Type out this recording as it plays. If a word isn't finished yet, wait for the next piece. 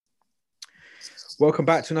Welcome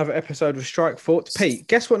back to another episode of Strike Thoughts. Pete,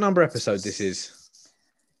 guess what number episode this is?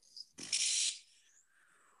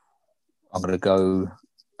 I'm going to go,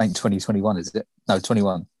 ain't 2021, is it? No,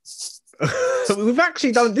 21. We've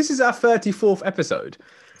actually done, this is our 34th episode.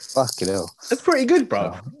 Fucking hell. That's pretty good,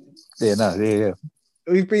 bro. Yeah.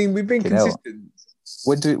 We've been consistent.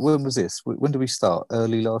 When was this? When did we start?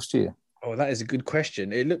 Early last year? Oh, that is a good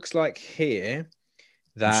question. It looks like here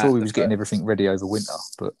that I'm sure we was getting everything ready over winter,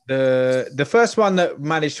 but the first one that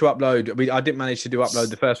managed to upload, I didn't manage to upload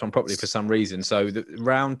the first one properly for some reason. So the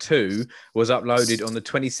round 2 was uploaded on the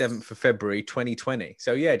 27th of February 2020.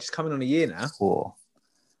 So yeah, just coming on a year now. Whoa.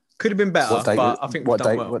 Could have been better, but I think we've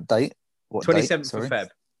done well. What date? 27th of Feb.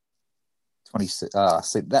 26.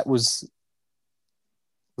 So that was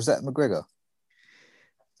that McGregor?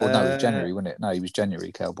 Or no, it was January, wasn't it? No, he was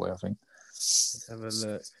January Cowboy, I think. Let's have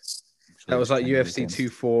a look. That was like UFC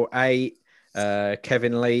 248,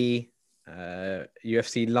 Kevin Lee,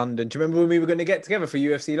 UFC London. Do you remember when we were going to get together for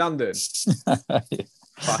UFC London? Yeah.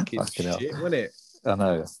 Fucking shit, wasn't it? I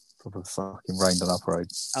know. Probably fucking rained on our parade.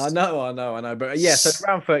 I know. But yeah, so it's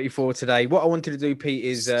round 34 today. What I wanted to do, Pete,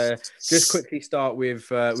 is just quickly start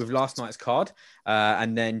with last night's card,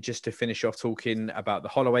 and then just to finish off talking about the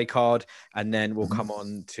Holloway card, and then we'll come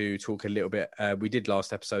on to talk a little bit. We did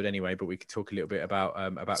last episode anyway, but we could talk a little bit about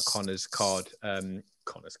Connor's card.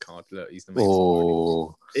 Connor's card. Look, he's the main.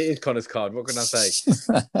 Oh, it is Connor's card. What can I say?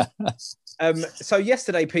 So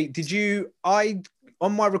yesterday, Pete,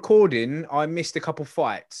 on my recording, I missed a couple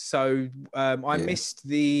fights. So I missed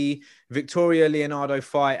the Victoria Leonardo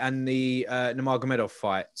fight and the Nurmagomedov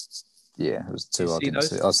fight. Yeah, it was two. I didn't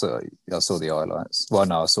see. I saw the highlights. Well,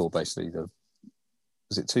 no, I saw basically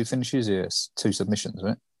was it 2 finishes? Yes, 2 submissions,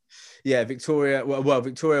 right? Yeah, Victoria. Well,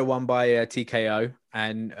 Victoria won by TKO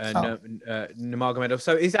and Nurmagomedov.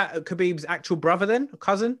 So is that Khabib's actual brother then,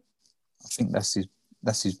 cousin? I think that's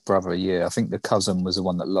his brother. Yeah, I think the cousin was the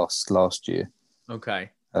one that lost last year. Okay.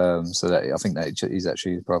 So that I think that he's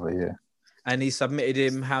actually his brother, yeah. And he submitted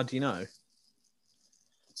him. How do you know?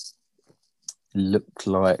 Looked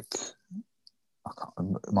like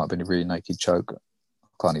it might have been a really naked choke. I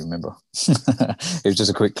can't even remember. It was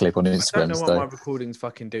just a quick clip on Instagram. I don't know why my recordings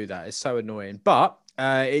fucking do that. It's so annoying. But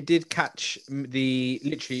it did catch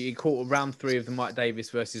it caught round 3 of the Mike Davis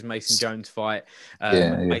versus Mason Jones fight.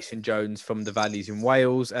 Mason Jones from the Valleys in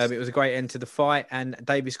Wales. It was a great end to the fight, and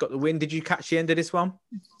Davis got the win. Did you catch the end of this one?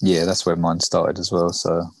 Yeah, that's where mine started as well.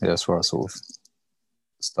 So yeah, that's where I sort of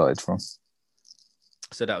started from.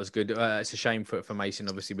 So that was good. It's a shame for Mason.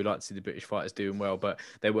 Obviously, we like to see the British fighters doing well, but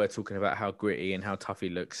they were talking about how gritty and how tough he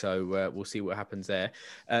looks. So we'll see what happens there.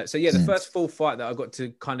 The first full fight that I got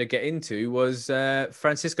to kind of get into was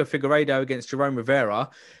Francisco Figueiredo against Jerome Rivera.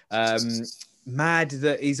 Mad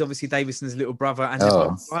that he's obviously Davidson's little brother and they're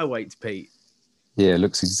both flyweights, Pete. Yeah,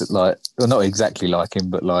 looks not exactly like him,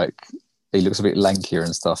 but like he looks a bit lankier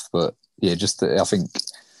and stuff. But yeah, I think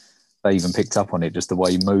they even picked up on it, just the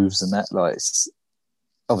way he moves and that. Like,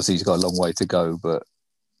 obviously he's got a long way to go, but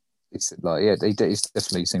it's like, yeah, he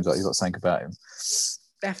definitely seems like he's got something about him.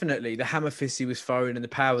 Definitely. The hammer fist he was throwing and the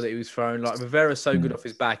power that he was throwing. Like, Rivera's so good off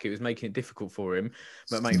his back, it was making it difficult for him.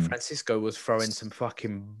 But, mate, Francisco was throwing some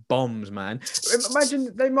fucking bombs, man.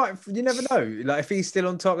 Imagine you never know. Like, if he's still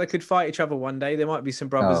on top, they could fight each other one day. There might be some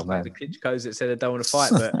brothers like the Klitschko's that said they don't want to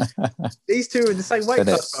fight. But these two are in the same weight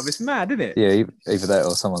class, bro. It's mad, isn't it? Yeah, either that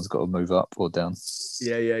or someone's got to move up or down.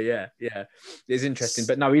 Yeah. It's interesting.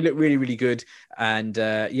 But no, he looked really, really good. And,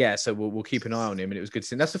 so we'll keep an eye on him. And it was good to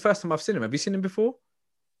see him. That's the first time I've seen him. Have you seen him before?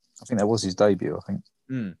 I think that was his debut, I think.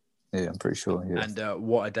 Yeah, I'm pretty sure. Yeah. And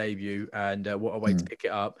what a debut and what a way to pick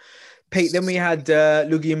it up. Pete, then we had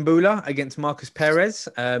Lugi Mbula against Marcus Perez.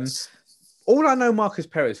 All I know Marcus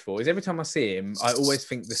Perez for is every time I see him, I always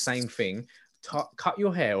think the same thing. Cut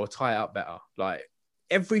your hair or tie it up better. Like,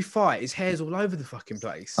 every fight, his hair's all over the fucking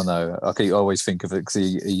place. I know. I always think of it because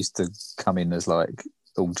he used to come in as like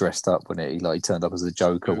all dressed up when he turned up as a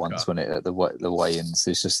Joker once when at the weigh-ins.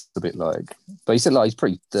 It's just a bit like, but he said like he's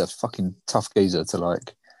pretty fucking tough geezer to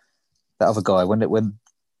like that other guy. When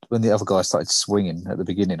the other guy started swinging at the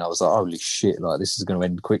beginning, I was like, holy shit, like this is going to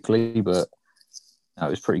end quickly. But no, it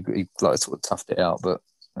was pretty good. He like sort of toughed it out. But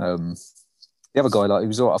the other guy, like, he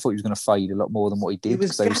was all right. I thought he was going to fade a lot more than what he did. He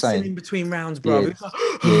was gassing in between rounds, bro.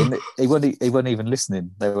 And he wasn't even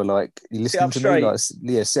listening. They were like, "You listening to me?" Like,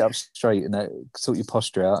 yeah, sit up straight and sort your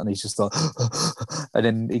posture out. And he's just like, and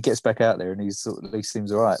then he gets back out there and he's sort of, at least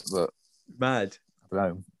seems all right. But mad, I don't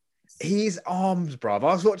know. His arms, bro. I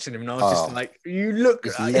was watching him and I was just like, "You look.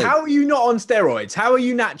 How are you not on steroids? How are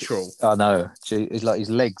you natural?" I know. It's like his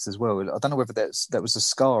legs as well. I don't know whether that was a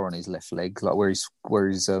scar on his left leg, like where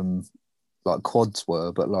he's like quads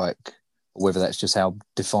were, but like whether that's just how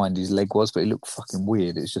defined his leg was, but it looked fucking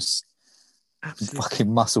weird. It's just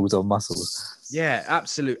fucking muscles on muscles. Yeah,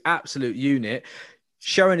 absolute unit.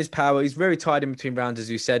 Showing his power. He's very tired in between rounds, as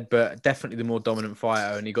you said, but definitely the more dominant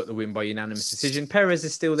fighter, and he got the win by unanimous decision. Perez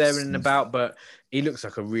is still there in and about, but he looks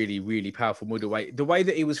like a really, really powerful middleweight. The way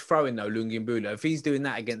that he was throwing, though, Lungiambula, if he's doing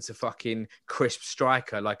that against a fucking crisp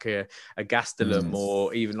striker like a Gastelum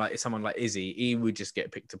or even like someone like Izzy, he would just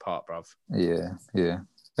get picked apart, bruv. Yeah.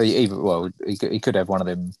 He could have one of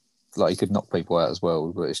them, like he could knock people out as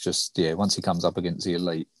well, but it's just, once he comes up against the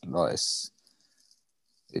elite, like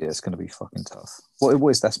it's going to be fucking tough.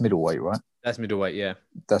 That's middleweight, right? That's middleweight, yeah.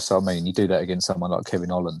 That's what I mean. You do that against someone like Kevin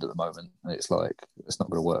Holland at the moment, and it's like, it's not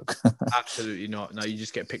going to work. Absolutely not. No, you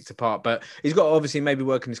just get picked apart. But he's got to obviously maybe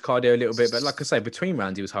working his cardio a little bit. But like I say, between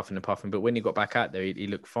rounds, he was huffing and puffing. But when he got back out there, he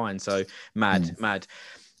looked fine. So mad.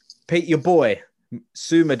 Pete, your boy,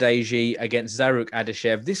 Sumadeji against Zaruk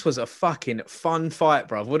Adeshev. This was a fucking fun fight,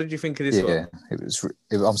 bruv. What did you think of this one?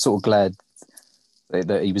 Yeah, I'm sort of glad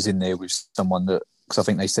that he was in there with someone that, because I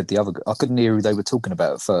think they said I couldn't hear who they were talking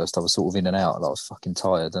about at first. I was sort of in and out, and I was fucking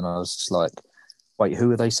tired, and I was just like, wait, who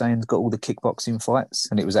are they saying got all the kickboxing fights?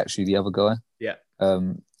 And it was actually the other guy. Yeah.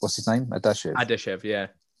 What's his name? Adeshev, yeah.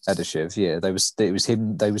 Adeshev, yeah. It was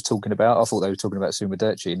him they was talking about. I thought they were talking about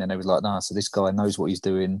Sumaderchi, and then they was like, nah, so this guy knows what he's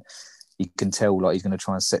doing. You can tell like he's going to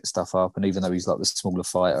try and set stuff up, and even though he's like the smaller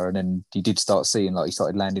fighter, and then you did start seeing like he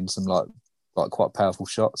started landing some like quite powerful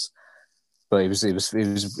shots. But it was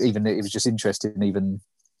just interesting. Even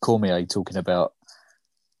Cormier talking about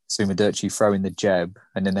Sumaderchi throwing the jab,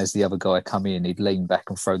 and then as the other guy come in, he'd lean back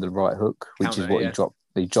and throw the right hook, which is what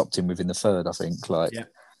he dropped him with in the third, I think. But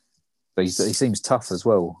he seems tough as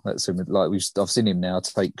well. That's I've seen him now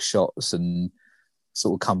take shots and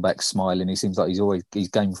sort of come back smiling. He seems like he's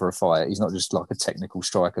game for a fight. He's not just like a technical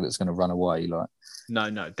striker that's going to run away. Like,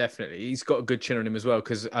 no, definitely. He's got a good chin on him as well,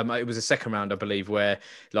 because it was a second round, I believe, where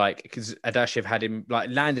because Adashev had him like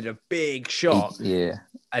landed a big shot.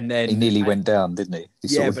 And then he nearly went down, didn't he? He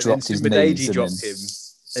sort of dropped his knees. Dropped him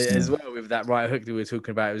as well with that right hook that we were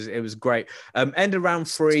talking about. It was great. End of round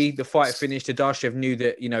 3, the fight finished. Adashev knew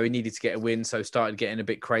that he needed to get a win, so started getting a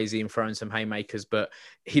bit crazy and throwing some haymakers. But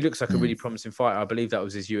he looks like a really promising fighter. I believe that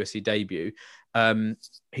was his UFC debut.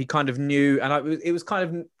 He kind of knew, and it was kind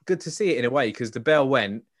of good to see it in a way, because the bell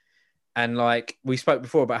went, and like we spoke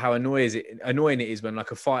before about how annoying it is when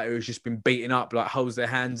like a fighter who's just been beaten up like holds their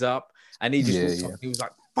hands up, and he just he was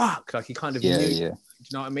like, fuck, like he kind of knew. Do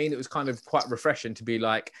you know what I mean? It was kind of quite refreshing to be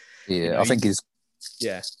like, I think his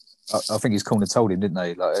corner told him, didn't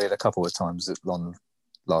they? Like a couple of times on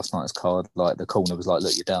last night's card, like the corner was like,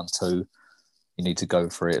 look, you're down 2, you need to go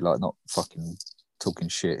for it, like not fucking talking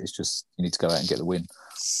shit. It's just you need to go out and get the win.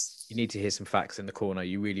 You need to hear some facts in the corner.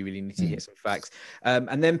 You really, really need to hear some facts.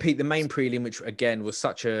 And then, Pete, the main prelim, which again was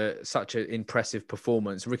such an impressive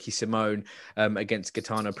performance. Ricky Simone against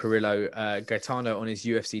Gaetano Perillo. Gaetano on his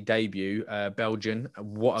UFC debut, Belgian.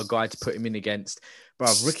 What a guy to put him in against. Bro,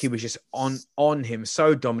 Ricky was just on him,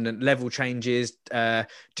 so dominant. Level changes,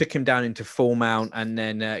 took him down into full mount, and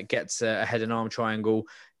then gets a head and arm triangle.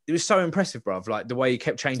 It was so impressive, bruv. Like the way he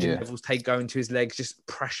kept changing levels, going to his legs, just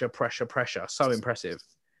pressure. So impressive.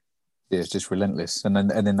 Yeah, it's just relentless. And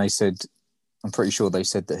then they said, I'm pretty sure they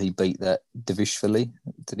said that he beat that Davishvili.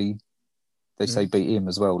 Did he? They say beat him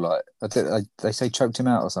as well. Like they say choked him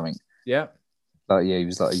out or something. Yeah. Like he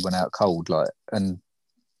was like he went out cold. Like I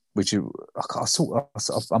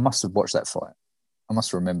must have watched that fight. I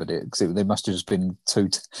must have remembered it, because they must have just been 2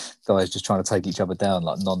 guys just trying to take each other down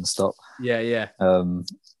like non-stop. Yeah.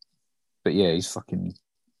 But yeah, he's fucking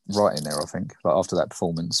right in there, I think. Like after that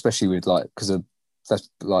performance, especially with because that's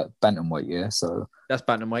like bantamweight, yeah. So that's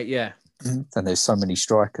bantamweight, yeah. And there's so many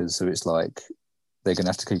strikers, so it's like they're gonna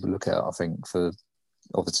have to keep a lookout, I think, for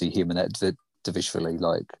obviously him and that Davishvili.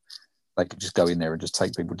 Like they could just go in there and just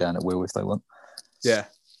take people down at will if they want. Yeah.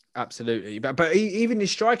 Absolutely, but even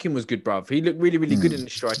his striking was good, bruv. He looked really, really good in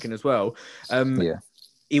his striking as well.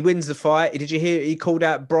 He wins the fight. Did you hear he called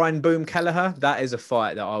out Brian Boom Kelleher? That is a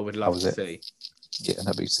fight that I would love to see. Yeah,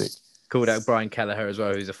 that'd be sick. Called out Brian Kelleher as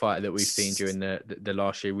well, who's a fighter that we've seen during the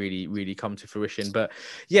last year really, really come to fruition. But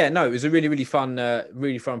yeah, no, it was a really, really fun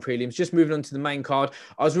prelims. Just moving on to the main card,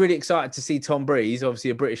 I was really excited to see Tom Breeze, obviously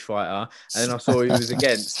a British fighter, and then I saw he was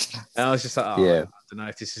against, and I was just like, I don't know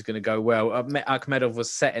if this is going to go well. Akhmedov was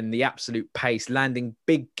setting the absolute pace, landing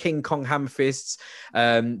big King Kong hammer fists,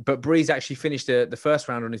 but Breeze actually finished the first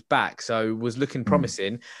round on his back, so was looking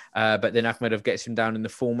promising. But then Akhmedov gets him down in the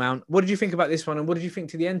full mount. What did you think about this one, and what did you think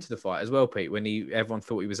to the end of the fight as well, Pete, when everyone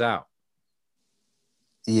thought he was out?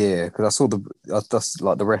 Yeah, because I saw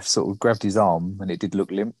the ref sort of grabbed his arm and it did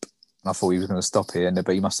look limp. I thought he was going to stop here,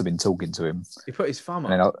 but he must have been talking to him. He put his thumb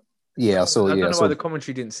And up. then I saw. I Yeah, don't I know why saw. the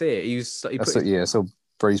commentary didn't see it. I saw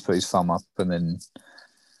Breeze put his thumb up, and then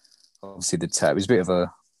obviously the tap. It was a bit of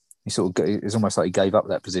a. It's almost like he gave up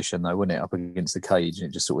that position though, wasn't it? Up against the cage, and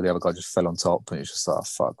it just sort of the other guy just fell on top, and it's just like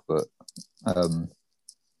fuck. But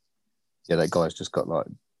yeah, that guy's just got like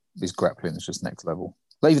his grappling is just next level.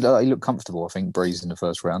 But even he looked comfortable, I think, Breeze in the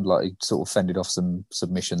first round. Like he sort of fended off some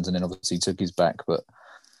submissions, and then obviously took his back. But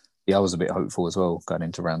yeah, I was a bit hopeful as well going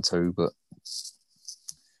into round 2, but.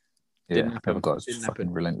 Yeah, the other guy's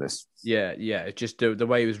fucking relentless. Yeah. Just the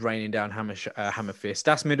way he was raining down hammer fist.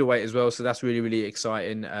 That's middleweight as well, so that's really, really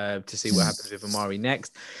exciting to see what happens with Omari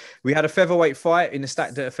next. We had a featherweight fight in the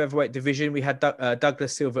stacked featherweight division. We had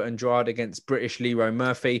Douglas Silva Andrade against British Leroy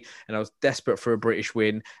Murphy, and I was desperate for a British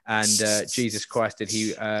win, and Jesus Christ, did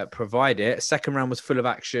he provide it. Second round was full of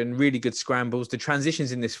action, really good scrambles. The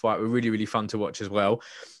transitions in this fight were really, really fun to watch as well.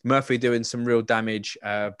 Murphy doing some real damage,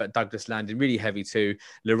 but Douglas landing really heavy too.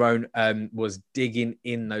 Lerone was digging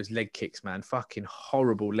in those leg kicks, man. Fucking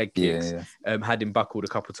horrible leg kicks. Yeah. Had him buckled a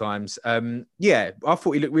couple of times. I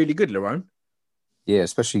thought he looked really good, Lerone. Yeah,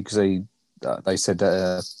 especially because they said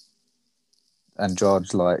that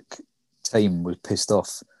Andrade's team was pissed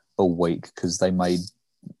off all week because they made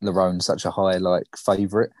Lerone such a high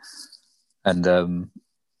favourite, and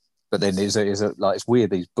but then it's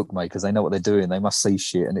weird, these bookmakers, they know what they're doing, they must see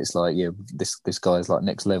shit, and it's like, yeah, this guy's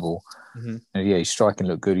next level. Mm-hmm. And yeah, his striking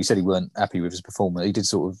looked good. He said he weren't happy with his performance. He did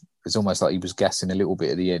it's almost like he was gassing a little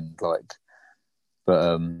bit at the end, but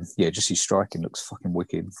yeah, just his striking looks fucking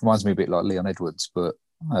wicked. Reminds me a bit like Leon Edwards, but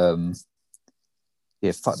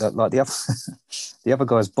yeah, fuck that. The other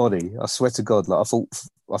guy's body, I swear to God, I thought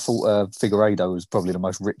Figueiredo was probably the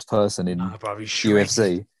most ripped person in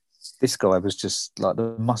UFC. This guy was just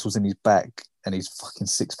the muscles in his back and his fucking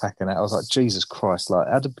six pack and that. I was like, Jesus Christ!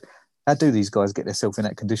 How do these guys get themselves in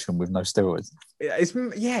that condition with no steroids? No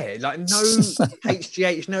HGH,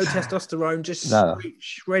 no testosterone, just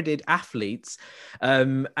shredded athletes.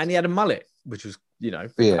 And he had a mullet, which was, the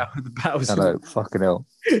powers. I know, fucking hell.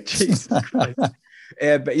 Jesus Christ.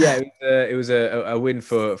 Yeah, but yeah, it was a win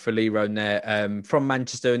for Lerone there from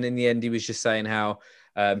Manchester, and in the end, he was just saying how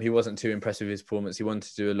he wasn't too impressed with his performance. He wanted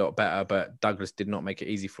to do a lot better, but Douglas did not make it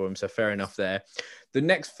easy for him. So fair enough there. The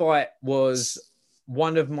next fight was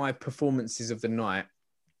one of my performances of the night.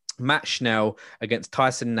 Matt Schnell against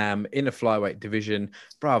Tyson Nam in a flyweight division.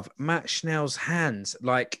 Bruv, Matt Schnell's hands,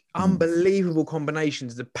 unbelievable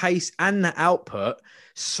combinations, the pace and the output,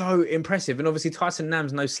 so impressive. And obviously Tyson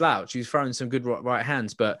Nam's no slouch. He's throwing some good right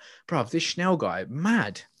hands, but bruv, this Schnell guy,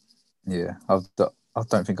 mad. Yeah, I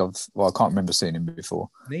don't think I can't remember seeing him before.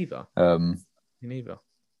 Neither. Neither.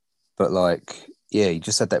 But yeah, he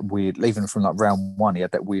just had that weird, even from round 1, he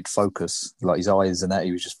had that weird focus, his eyes and that.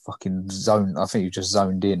 He was just fucking zoned. I think he was just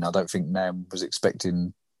zoned in. I don't think Nam was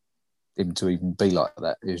expecting him to even be like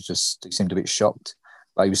that. He seemed a bit shocked.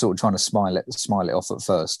 But he was sort of trying to smile it off at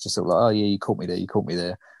first, just sort of oh yeah, you caught me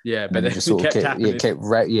there. Yeah, and but then just sort of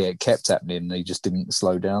it kept happening, and he just didn't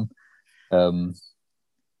slow down. But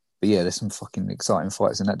yeah, there's some fucking exciting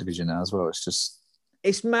fights in that division now as well.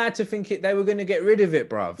 It's mad to think they were going to get rid of it,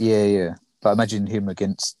 bruv. Yeah. But imagine him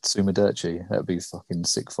against Sumiderci. That would be a fucking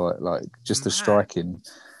sick fight. Just the striking.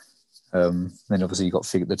 Then obviously you got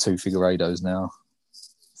the two Figueiredos now.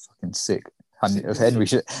 Fucking sick. Henry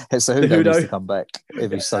Cejudo needs to come back.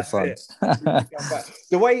 It'd be so fun.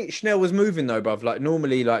 The way Schnell was moving though, bruv,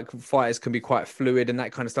 normally fighters can be quite fluid and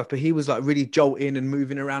that kind of stuff, but he was really jolting and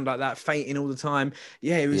moving around like that, fainting all the time.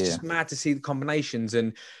 Yeah, it was just mad to see the combinations,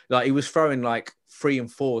 and he was throwing 3 and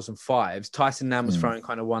 4s and 5s. Tyson Nam was throwing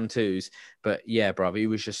kind of 1-2s, but yeah, bruv, he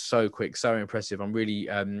was just so quick, so impressive. I'm really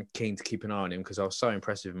keen to keep an eye on him because I was so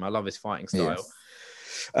impressed with him. I love his fighting style.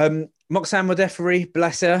 Yeah. Moxan Modeferi,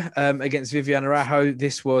 bless her, against Viviane Araújo.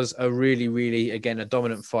 This was a really, really, again, a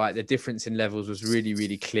dominant fight. The difference in levels was really,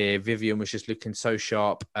 really clear. Viviane was just looking so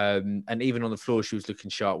sharp. And even on the floor, she was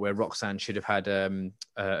looking sharp, where Roxanne should have had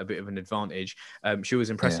a bit of an advantage. She was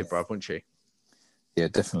impressive, bruv, wasn't she? Yeah,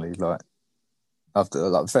 definitely.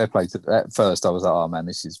 After fair play at first, I was like, oh man,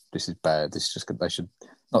 this is bad. They should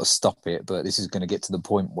not stop it, but this is going to get to the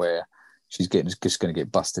point where she's just going to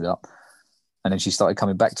get busted up. And then she started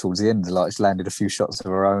coming back towards the end, she landed a few shots of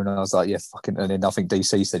her own. And I was like, yeah, fucking. And then I think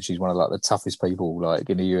DC said she's one of the toughest people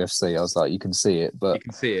in the UFC. I was like, you can see it, but you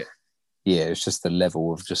can see it. Yeah, it's just the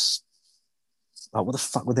level of just what the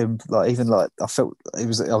fuck with him? I felt I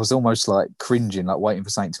was almost cringing, waiting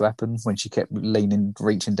for something to happen when she kept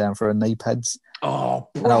reaching down for her knee pads. Oh,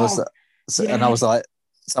 bro. And I was, and I was like,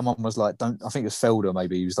 someone was like, "Don't." I think it was Felder.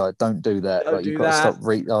 Maybe he was like, "Don't do that. Don't Like, do you've got to that. stop."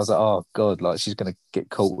 I was like, "Oh God!" Like she's gonna get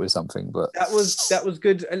caught with something. But That was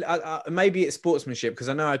good. Maybe it's sportsmanship because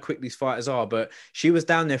I know how quick these fighters are, but she was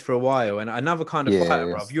down there for a while. And another kind of fighter,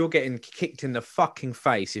 yeah, bruv. You're getting kicked in the fucking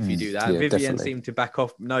face if you do that. yeah, Vivian definitely. seemed to back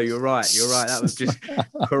off. No, you're right. You're right. That was just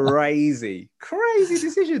crazy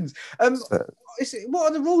decisions. But, What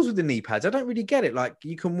are the rules with the knee pads? I don't really get it. Like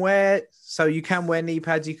you can wear knee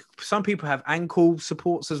pads. Some people have ankle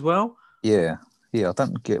supports as well. yeah. I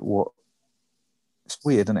don't get what. It's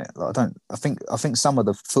weird, isn't it? Like, I think some of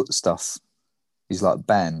the foot stuff is like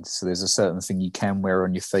banned. So there's a certain thing you can wear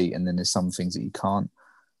on your feet, and then there's some things that you can't.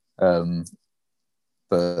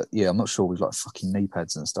 But yeah, I'm not sure with like fucking knee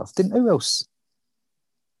pads and stuff. Who else?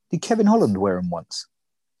 Did Kevin Holland wear them once?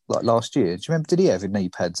 Like last year? Do you remember? Did he have knee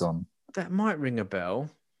pads on? That might ring a bell.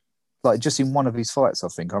 Like just in one of his fights, I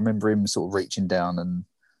think. I remember him sort of reaching down and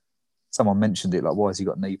someone mentioned it. Like, why has he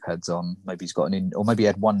got knee pads on? Maybe he's got or maybe he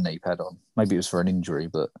had one knee pad on. Maybe it was for an injury,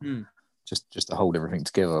 but just to hold everything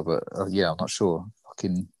together. But yeah, I'm not sure.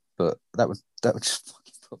 But that would just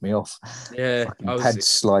fucking put me off. Yeah, pads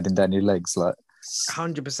sliding down your legs like.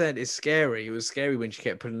 100%. It's scary. It was scary when she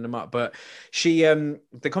kept putting them up. But she,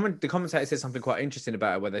 the commentator said something quite interesting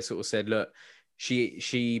about it, where they sort of said, look,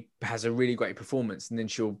 she has a really great performance and then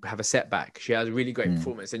she'll have a setback. She has a really great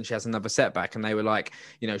performance and she has another setback. And they were like,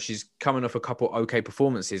 she's coming off a couple okay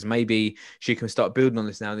performances. Maybe she can start building on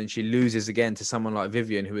this now. And then she loses again to someone like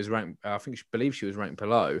Vivian, who was ranked, believe she was ranked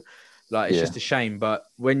below. Like, it's just a shame. But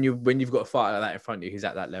when you've got a fighter like that in front of you who's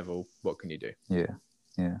at that level, what can you do?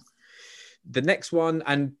 Yeah. The next one,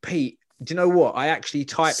 and Pete, do you know what? I actually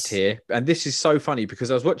typed here, and this is so funny because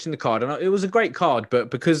I was watching the card, and it was a great card, but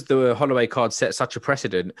because the Holloway card set such a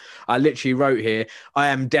precedent, I literally wrote here, I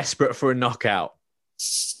am desperate for a knockout.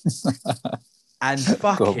 And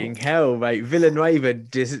fucking hell, mate. Villanueva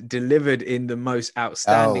delivered in the most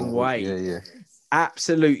outstanding way. Yeah.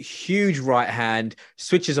 Absolute huge right hand,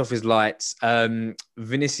 switches off his lights.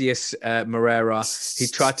 Vinicius Moreira, he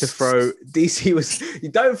tried to throw. DC you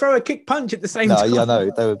don't throw a kick punch at the same time. Yeah, I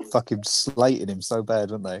know. They were fucking slating him so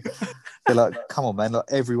bad, weren't they? They're like, come on, man.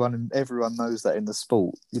 Like everyone knows that in the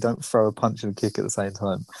sport. You don't throw a punch and a kick at the same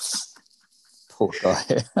time. Poor guy.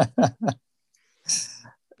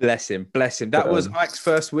 Bless him. That was Ike's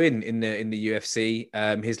first win in the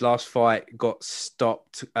UFC. His last fight got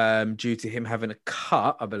stopped due to him having a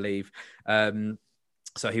cut, I believe.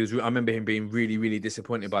 So I remember him being really, really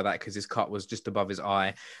disappointed by that because his cut was just above his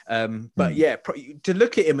eye. But yeah, to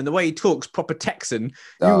look at him and the way he talks, proper Texan.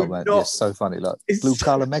 Oh man, it's so funny. Like blue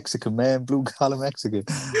collar Mexican, man, blue collar Mexican.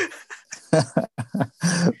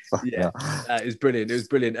 Yeah, it was brilliant. It was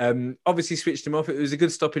brilliant. Obviously switched him off. It was a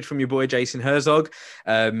good stoppage from your boy Jason Herzog.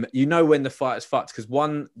 When the fight's fucked because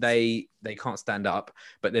one, they can't stand up,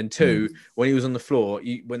 but then two, when he was on the floor,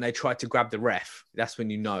 when they tried to grab the ref, that's when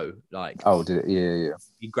like. Oh, did it? Yeah.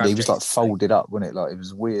 He was like folded up, wasn't it? Like it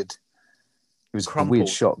was weird. It was a weird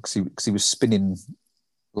shock because he was spinning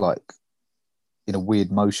like in a weird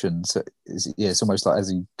motion. So it's almost like as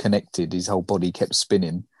he connected, his whole body kept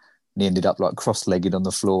spinning. And he ended up like cross-legged on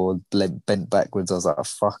the floor, bent backwards. I was like, oh,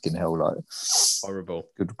 fucking hell, like horrible.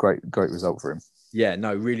 Good, great result for him. Yeah,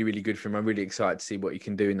 no, really, really good for him. I'm really excited to see what you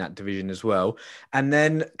can do in that division as well. And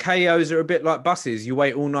then KOs are a bit like buses. You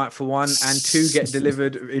wait all night for one and two get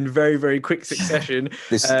delivered in very, very quick succession.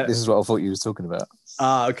 This is what I thought you was talking about.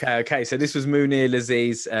 Okay. So this was Munir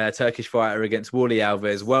Laziz, Turkish fighter against Wally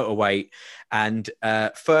Alves, welterweight. And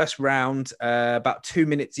first round, about 2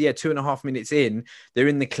 minutes, 2.5 minutes in, they're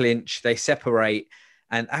in the clinch, they separate,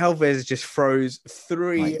 and Alves just throws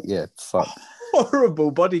three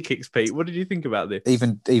horrible body kicks, Pete. What did you think about this?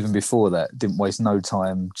 Even before that, didn't waste no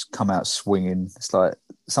time, just come out swinging. It's like,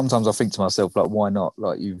 sometimes I think to myself, like, why not?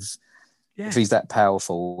 Like, if he's that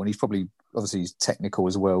powerful, and he's probably, obviously he's technical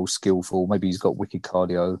as well, skillful, maybe he's got wicked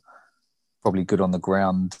cardio, probably good on the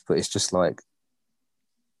ground, but it's just like,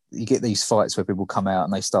 you get these fights where people come out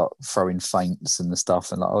and they start throwing feints and the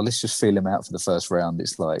stuff and like, let's just feel him out for the first round.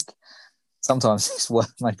 It's like, sometimes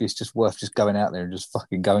it's just worth just going out there and just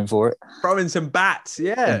fucking going for it. Throwing some bats,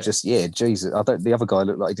 yeah. And just, Jesus. The other guy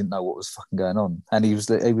looked like he didn't know what was fucking going on. And he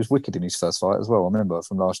was wicked in his first fight as well, I remember,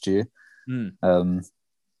 from last year. And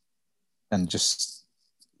just,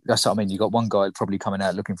 that's what I mean. You got one guy probably coming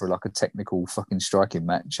out looking for like a technical fucking striking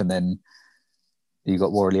match, and then you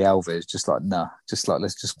got Wally Alves just like,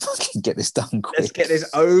 let's just fucking get this done quick. Let's get this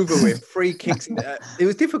over with. Free kicks. It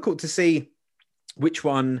was difficult to see which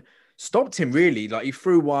one stopped him, really. Like, he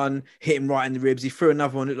threw one, hit him right in the ribs. He threw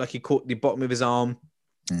another one, looked like he caught the bottom of his arm.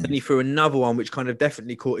 Then he threw another one, which kind of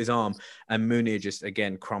definitely caught his arm, and Munir just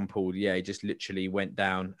again crumpled. Yeah, he just literally went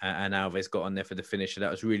down, and Alves got on there for the finish. So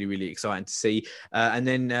that was really, really exciting to see. And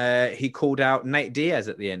then he called out Nate Diaz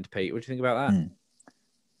at the end. Pete, what do you think about that?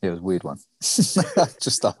 It was a weird one.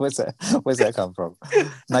 Just like, where's that come from?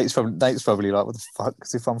 Nate's probably like, what the fuck?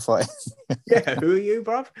 As if I'm fighting. Yeah, who are you,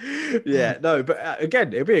 bruv? Yeah, no, but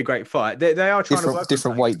again, it'll be a great fight. They are trying to work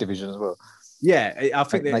different weight division as well. Yeah, I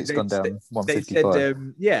think Nate's gone down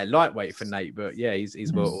 155. They said, lightweight for Nate, but yeah,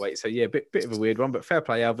 he's welterweight. So yeah, bit of a weird one, but fair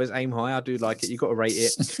play, Alves. Aim high. I do like it. You got to rate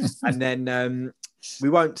it. And then we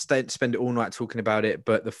won't spend it all night talking about it,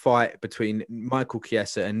 but the fight between Michael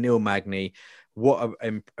Chiesa and Neil Magny. What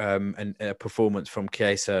a performance from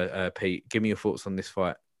Chiesa, Pete. Give me your thoughts on this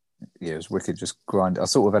fight. Yeah, it was wicked. Just grind. I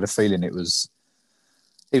sort of had a feeling it was.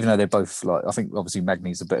 Even though they're both like, I think obviously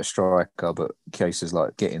Magny's a better striker, but Chiesa's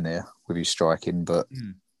like getting there with his striking. But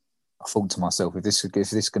I thought to myself, if this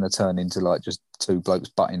is going to turn into like just two blokes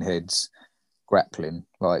butting heads, grappling,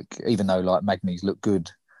 like even though like Magny's look good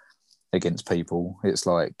against people, it's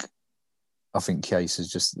like I think Chiesa's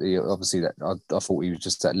just obviously that I thought he was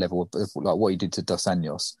just that level of like what he did to Dos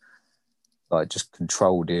Anjos, like just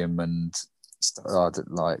controlled him and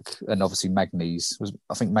obviously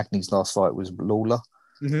I think Magny's last fight was Lawler.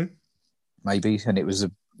 Mm-hmm. Maybe, and it was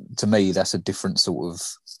to me that's a different sort of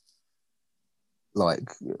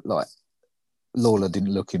like Lawler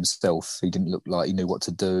didn't look himself. He didn't look like he knew what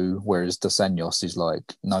to do, whereas Dos Anjos is like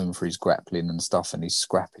known for his grappling and stuff and his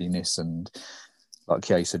scrappiness, and like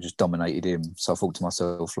Chiesa just dominated him. So I thought to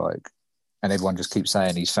myself like, and everyone just keeps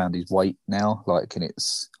saying he's found his weight now, like, and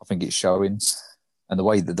I think it's showing, and the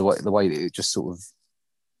way that it just sort of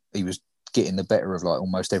he was getting the better of like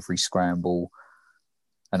almost every scramble.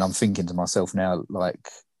 And I'm thinking to myself now, like,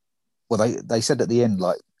 well, they said at the end,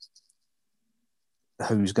 like,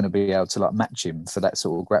 who's going to be able to like match him for that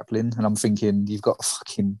sort of grappling? And I'm thinking, you've got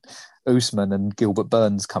fucking Usman and Gilbert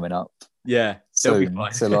Burns coming up. Yeah, soon. They'll be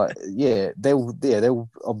fine. So like, they'll.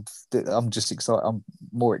 I'm just excited. I'm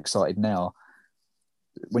more excited now.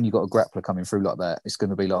 When you got a grappler coming through like that, it's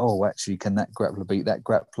going to be like, oh, actually, can that grappler beat that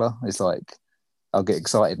grappler? It's like, I'll get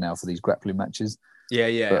excited now for these grappling matches. Yeah,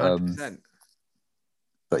 100%.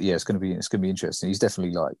 But yeah, it's gonna be interesting. He's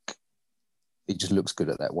definitely like, he just looks good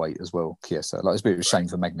at that weight as well, Chiesa. Like it's a bit of a shame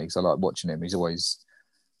for Magny because I like watching him. He's always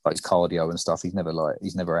like his cardio and stuff. He's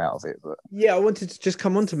never out of it. But yeah, I wanted to just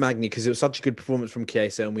come on to Magny because it was such a good performance from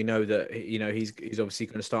Chiesa, and we know that he's obviously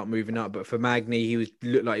going to start moving up. But for Magny,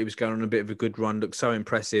 looked like he was going on a bit of a good run. Looked so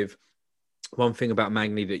impressive. One thing about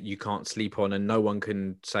Magny that you can't sleep on, and no one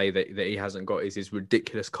can say that he hasn't got, is his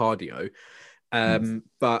ridiculous cardio.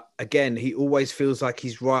 But again, he always feels like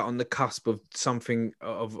he's right on the cusp of something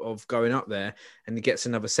of going up there, and he gets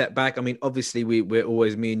another setback. I mean, obviously we're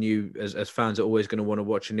always, me and you as fans are always going to want to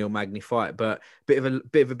watch a Neil Magny fight, but bit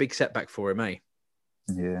of a big setback for him, eh?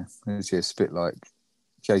 Yeah, it's just a bit like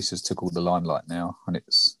Chiesa's took all the limelight now, and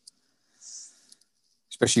it's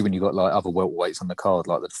especially when you got like other welterweights on the card,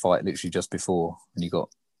 like the fight literally just before, and you got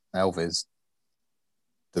Alves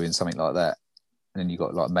doing something like that. And then you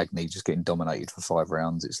got like Magny just getting dominated for 5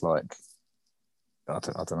 rounds. It's like, I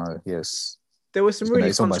don't know. Yes, there were some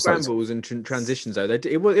really fun scrambles and transitions though.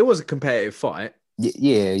 It was a competitive fight.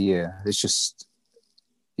 Yeah. It's just,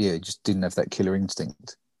 it just didn't have that killer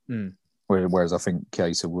instinct. Whereas I think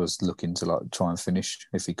Chiesa was looking to like try and finish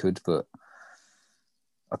if he could, but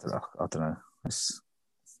I don't know. It's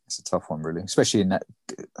a tough one really, especially in that.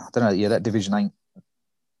 I don't know. Yeah, that division ain't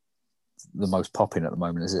the most popping at the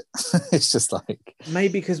moment, is it? It's just like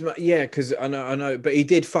maybe because I know, but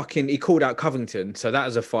he called out Covington, so that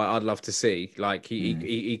is a fight I'd love to see. Like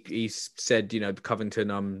he said,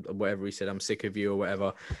 Covington, whatever he said, I'm sick of you or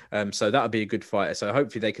whatever. So that would be a good fight. So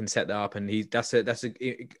hopefully they can set that up, and that's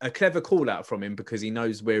a clever call out from him because he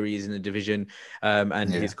knows where he is in the division,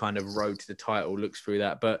 and his kind of road to the title looks through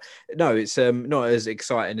that. But no, it's not as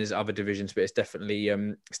exciting as other divisions, but it's definitely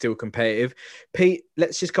still competitive. Pete,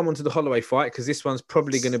 let's just come on to the Holloway fight because this one's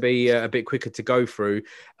probably going to be a bit quicker to go through.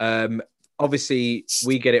 Obviously,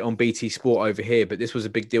 we get it on BT Sport over here, but this was a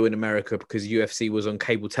big deal in America because UFC was on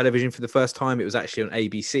cable television for the first time. It was actually on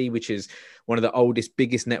ABC, which is one of the oldest,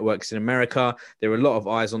 biggest networks in America. There were a lot of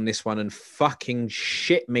eyes on this one, and fucking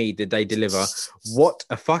shit me did they deliver. What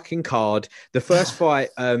a fucking card. The first fight,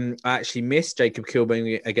 I actually missed, Jacob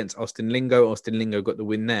Kilburn against Austin Lingo. Austin Lingo got the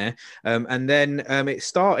win there. And then it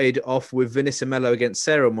started off with Vanessa Mello against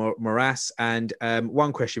Sarah Moras. And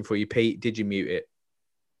one question for you, Pete. Did you mute it?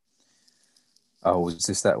 Oh, was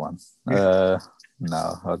this that one? No,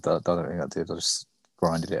 I don't think I did. I just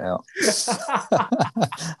grinded it out.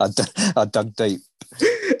 I dug deep.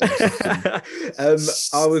 I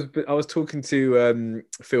was talking to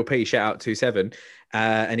Phil P, shout out 27,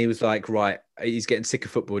 and he was like, right, he's getting sick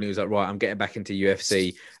of football, and he was like, right, I'm getting back into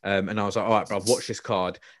UFC, and I was like, all right, bro, I've watched this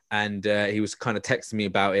card, and he was kind of texting me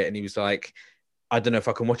about it, and he was like, I don't know if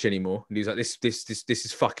I can watch anymore. And he was like, this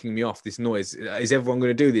is fucking me off. This noise. Is everyone going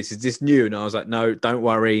to do this? Is this new? And I was like, no, don't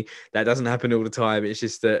worry. That doesn't happen all the time. It's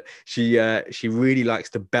just that she really likes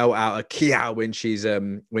to belt out a kia when she's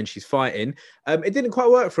fighting. It didn't quite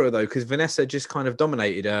work for her though, because Vanessa just kind of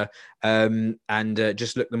dominated her and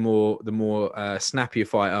just looked the more snappier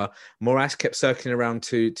fighter. Moraes kept circling around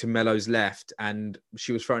to Melo's left, and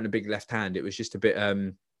she was throwing a big left hand. It was just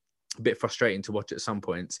a bit frustrating to watch at some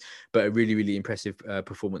points, but a really, really impressive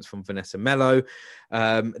performance from Vanessa Melo.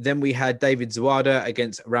 Then we had David Zawada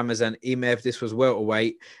against Ramazan Emeev. This was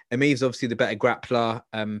welterweight. Emeev's obviously the better grappler,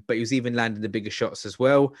 but he was even landing the bigger shots as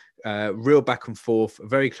well. Real back and forth,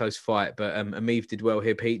 very close fight, but Emeev did well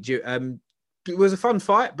here, Pete. It was a fun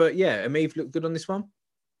fight, but yeah, Emeev looked good on this one.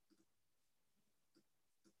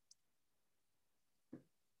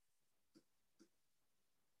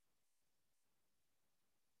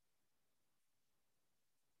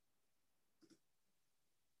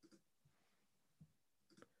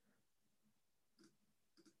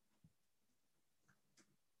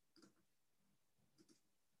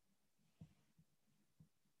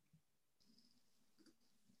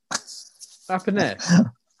 What happened there?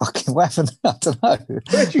 Fucking what happened? I don't know.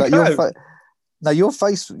 Where'd you go? Your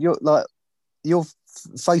face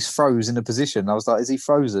froze in a position. I was like, is he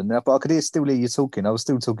frozen? But I could still hear you talking. I was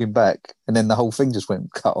still talking back, and then the whole thing just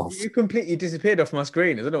went cut off. You completely disappeared off my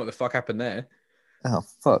screen. I don't know what the fuck happened there. Oh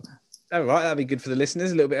fuck! All right, that'd be good for the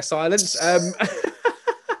listeners. A little bit of silence.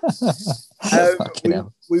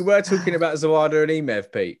 We were talking about Zawada and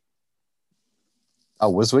Emeev, Pete. Oh,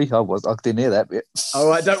 was we? I didn't hear that bit. All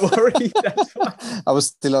right, don't worry. That's fine. I was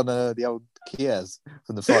still on the old Kias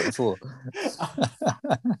from the fight before.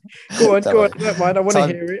 Go on. Don't mind. I want to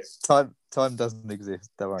hear it. Time doesn't exist.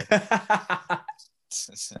 Don't worry.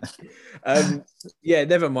 Yeah,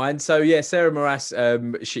 never mind. So yeah, Sarah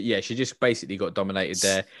Moraes, she just basically got dominated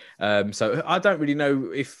there. So I don't really know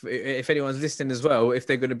if anyone's listening as well, if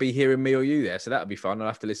they're going to be hearing me or you there. So that'll be fun. I'll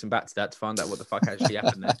have to listen back to that to find out what the fuck actually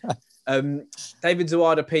happened there. David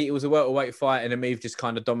Zawada, Pete, it was a welterweight fight, and Emeev just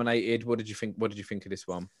kind of dominated. What did you think of this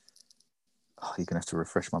one? Oh, you're gonna have to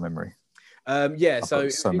refresh my memory.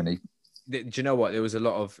 So many. Do you know what? It was a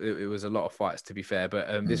lot of fights, to be fair,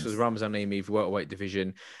 but this was Ramazan Emeev welterweight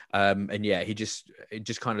division, and yeah, he just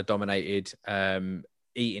kind of dominated,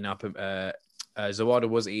 eating up. Zawada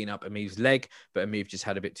was eating up Emeev's leg, but Emeev just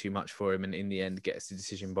had a bit too much for him, and in the end gets the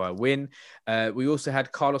decision by a win. We also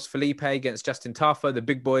had Carlos Felipe against Justin Tafa. The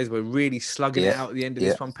big boys were really slugging it out at the end of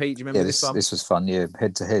this one. Pete, do you remember this one? This was fun. Yeah,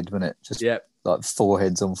 head to head, wasn't it? Just like four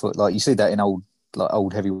heads on foot. Like you see that in old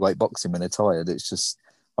heavyweight boxing when they're tired. It's just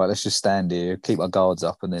like, let's just stand here, keep our guards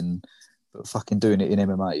up, and then fucking doing it in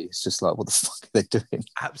MMA. It's just like, what the fuck are they doing?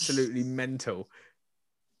 Absolutely mental.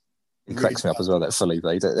 He cracks me up as well, that Felipe.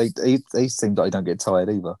 He seemed like he don't get tired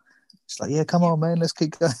either. It's like, yeah, come on, man, let's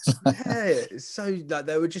keep going. Yeah, so like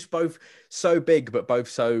they were just both so big, but both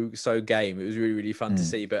so game. It was really, really fun to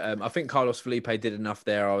see. But I think Carlos Felipe did enough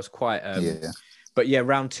there. I was quite But yeah,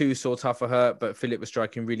 round two saw tougher hurt, but Philip was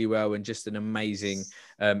striking really well and just an amazing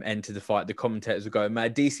end to the fight. The commentators were going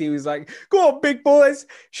mad. DC was like, go on, big boys,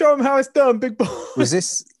 show them how it's done, big boys. Was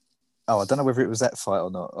this? Oh, I don't know whether it was that fight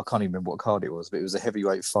or not. I can't even remember what card it was, but it was a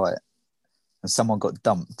heavyweight fight. And someone got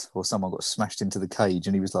dumped or someone got smashed into the cage,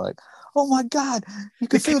 and he was like, oh my God, you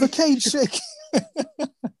can feel the cage shaking.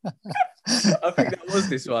 I think that was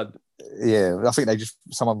this one. Yeah, I think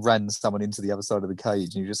someone ran someone into the other side of the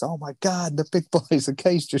cage, and you just, oh my God, the big boys, the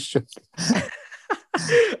cage just shook.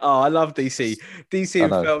 Oh, I love DC. DC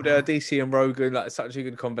and Felder, DC and Rogan, like such a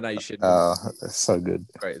good combination. Oh, that's so good.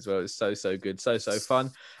 Great as well. It's so good. So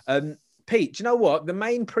fun. Pete, do you know what? The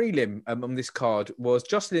main prelim on this card was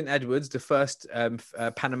Jocelyn Edwards, the first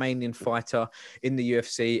Panamanian fighter in the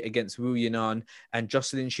UFC against Wu Yinan. And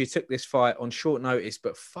Jocelyn, she took this fight on short notice,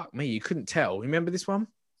 but fuck me, you couldn't tell. Remember this one?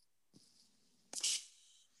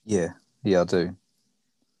 Yeah, I do.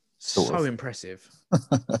 Sort of impressive.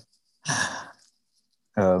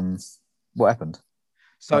 What happened?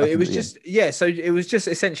 So it was so it was just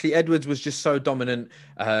essentially Edwards was just so dominant.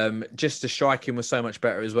 Just the striking was so much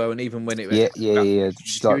better as well. And even when it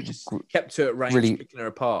just kept her at range, really picking her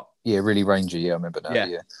apart. Yeah, really rangy. Yeah, I remember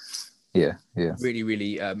that. Yeah.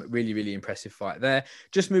 Really impressive fight there.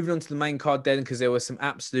 Just moving on to the main card then, because there were some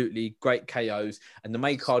absolutely great KOs, and the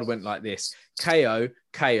main card went like this: KO,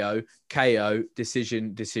 KO, KO,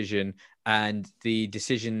 decision, and the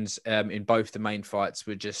decisions in both the main fights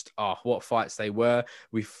were just, what fights they were.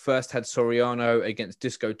 We first had Soriano against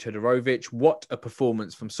Dusko Todorovic. What a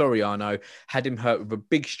performance from Soriano. Had him hurt with a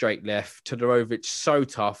big straight left. Todorovic, so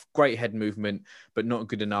tough, great head movement, but not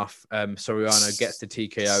good enough. Soriano gets the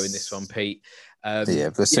TKO in this one, Pete. But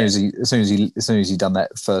as soon as he done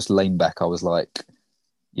that first lean back, I was like,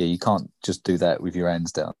 yeah, you can't just do that with your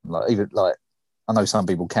hands down. I know some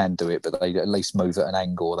people can do it, but they at least move at an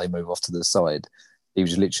angle or they move off to the side. He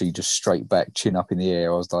was literally just straight back, chin up in the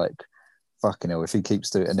air. I was like, fucking hell, if he keeps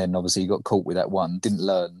doing it. And then obviously he got caught with that one, didn't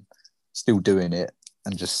learn, still doing it.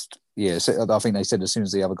 And just, so I think they said as soon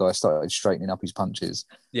as the other guy started straightening up his punches,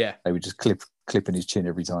 they were just clipping his chin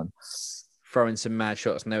every time. Throwing some mad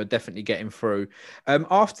shots, and they were definitely getting through.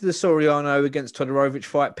 After the Soriano against Todorovic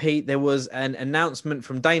fight, Pete, there was an announcement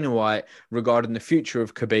from Dana White regarding the future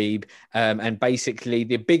of Khabib. And basically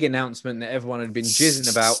the big announcement that everyone had been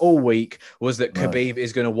jizzing about all week was that Khabib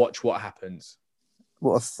is going to watch what happens.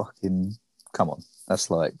 What a fucking... Come on.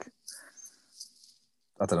 That's like...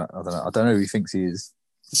 I don't know. I don't know who he thinks he is.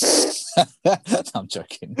 I'm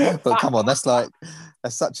joking. But come on, that's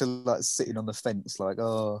such a sitting on the fence, I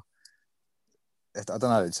don't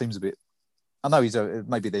know. It seems a bit. I know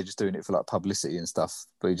maybe they're just doing it for publicity and stuff,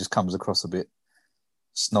 but he just comes across a bit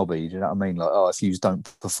snobby. Do you know what I mean? If you don't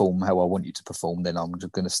perform how I want you to perform, then I'm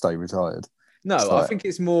just going to stay retired. No, I think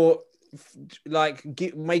it's more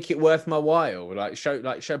make it worth my while.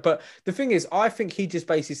 Show. But the thing is, I think he just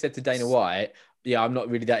basically said to Dana White, yeah, I'm not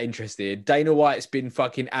really that interested. Dana White's been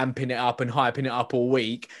fucking amping it up and hyping it up all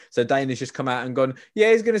week. So Dana's just come out and gone,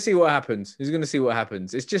 yeah, he's going to see what happens.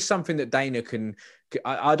 It's just something that Dana can...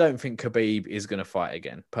 I don't think Khabib is going to fight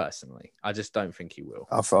again, personally. I just don't think he will.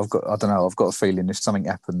 I don't know. I've got a feeling if something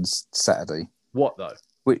happens Saturday... What, though?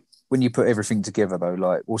 When you put everything together,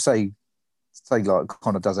 though, we'll say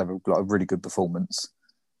Conor does have a really good performance.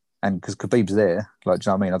 And because Khabib's there, do you know what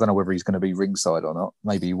I mean? I don't know whether he's going to be ringside or not.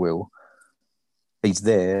 Maybe he will. He's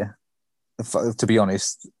there. To be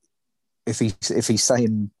honest, if he's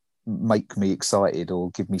saying make me excited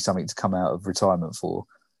or give me something to come out of retirement for,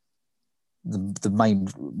 one of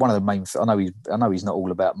the main. I know he's not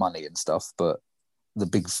all about money and stuff, but the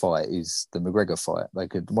big fight is the McGregor fight.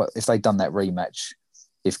 If they'd done that rematch,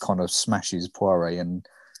 if Conor smashes Poirier and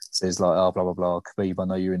says blah blah blah, Khabib, I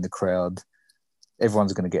know you're in the crowd,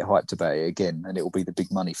 everyone's going to get hyped about it again, and it will be the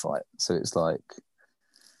big money fight. So it's I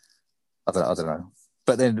don't know.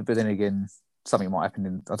 But then again, something might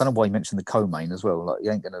happen. I don't know why he mentioned the co-main as well. He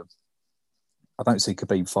ain't gonna. I don't see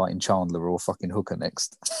Khabib fighting Chandler or fucking Hooker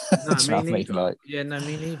next. No, me neither.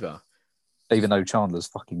 Me neither. Even though Chandler's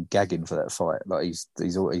fucking gagging for that fight, he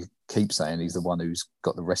keeps saying he's the one who's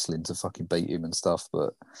got the wrestling to fucking beat him and stuff.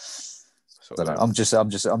 But I don't know. I'm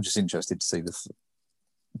just interested to see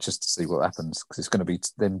to see what happens, because it's going to be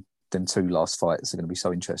them two last fights are going to be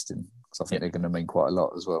so interesting, because I think they're going to mean quite a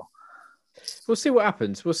lot as well. We'll see what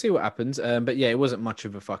happens. But yeah, it wasn't much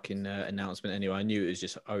of a fucking announcement anyway. I knew it was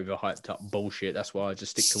just overhyped up bullshit. That's why I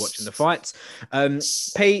just stick to watching the fights.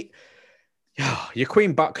 Pete, your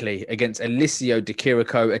Queen Buckley against Alessio Di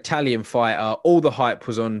Chirico, Italian fighter. All the hype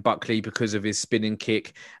was on Buckley because of his spinning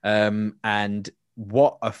kick. And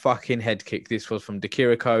what a fucking head kick this was from Di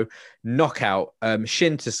Chirico. Knockout,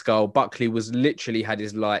 shin to skull. Buckley literally had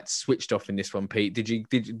his lights switched off in this one, Pete. Did you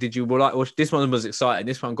like this one? Was exciting.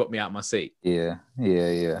 This one got me out of my seat. Yeah.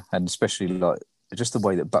 And especially just the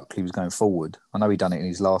way that Buckley was going forward. I know he done it in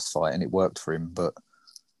his last fight and it worked for him, but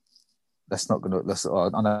that's not going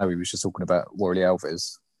to... I know he was just talking about Warley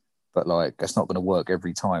Alves, but that's not going to work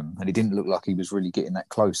every time. And he didn't look like he was really getting that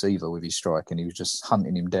close either with his strike, and he was just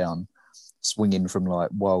hunting him down, swinging from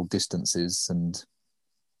wild distances. And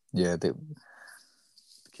the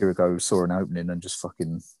Chirico saw an opening and just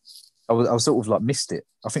fucking... I was sort of missed it.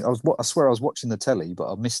 I swear I was watching the telly, but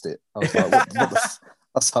I missed it. I was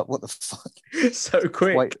like, what the fuck? So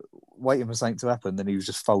quick. Waiting for something to happen, then he was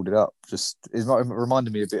just folded up. It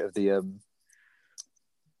reminded me a bit of the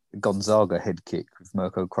Gonzaga head kick with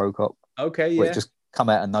Mirko Cro Cop. Okay, yeah. Where it just come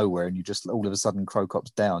out of nowhere and you just all of a sudden Cro Cop's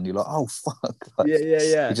down. You're like, oh fuck.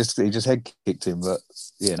 Yeah. He just head kicked him, but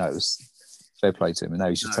it was fair play to him. And now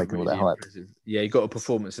he's just taking really all that hype. Impressive. Yeah, he got a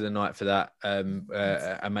performance of the night for that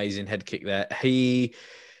amazing head kick there. He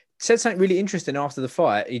said something really interesting after the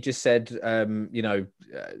fight. He just said,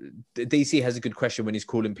 DC has a good question when he's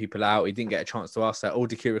calling people out. He didn't get a chance to ask that. All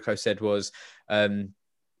Di Chirico said was,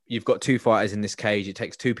 you've got two fighters in this cage. It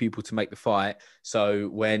takes two people to make the fight. So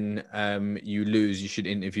when you lose, you should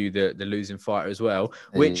interview the losing fighter as well,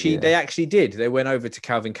 which they actually did. They went over to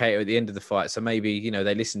Calvin Cater at the end of the fight. So maybe, you know,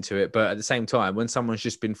 they listened to it. But at the same time, when someone's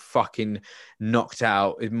just been fucking knocked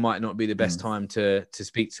out, it might not be the best time to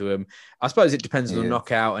speak to them. I suppose it depends on the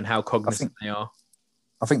knockout and how cognizant they are.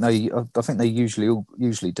 I think they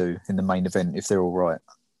usually do in the main event if they're all right.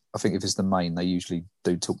 I think if it's the main, they usually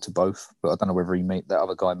do talk to both. But I don't know whether that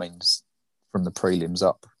other guy means from the prelims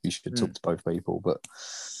up, you should talk to both people. But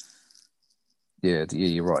yeah,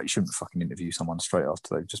 you're right. You shouldn't fucking interview someone straight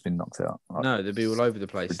after they've just been knocked out. Like, no, they'd be all over the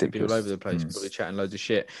place. Ridiculous. They'd be all over the place, probably chatting loads of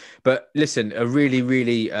shit. But listen, a really,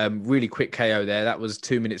 really, really quick KO there. That was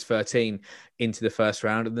 2 minutes 13 into the first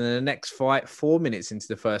round. And then the next fight, 4 minutes into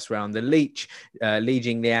the first round, the Leech, Li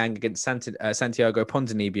Jingliang against Santiago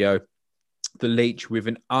Ponzinibbio. The Leech with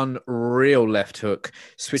an unreal left hook,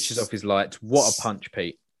 switches off his lights. What a punch,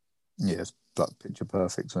 Pete. Yeah, it's like picture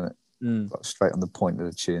perfect, isn't it? Like straight on the point of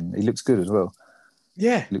the chin. He looks good as well.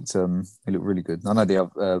 Yeah. He looked really good. I know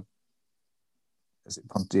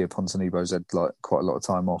Ponzinibbio's had like quite a lot of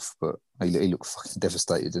time off, but he looked fucking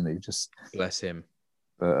devastated, didn't he? Just bless him.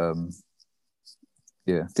 But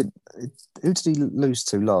yeah. Who did he lose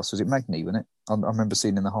to last? Was it Magny, wasn't it? I remember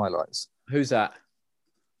seeing in the highlights. Who's that?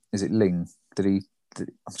 Is it Ling? I'm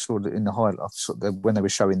sure that in the highlights, when they were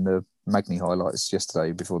showing the Magny highlights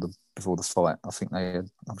yesterday before the fight, I think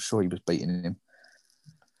I'm sure he was beating him.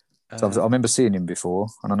 So I remember seeing him before,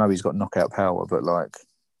 and I know he's got knockout power, but like,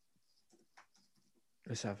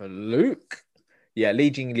 let's have a look. Yeah,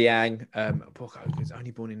 Li Jingliang, was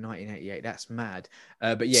only born in 1988. That's mad.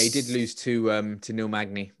 But yeah, he did lose to Neil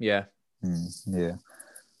Magny. Yeah. Yeah.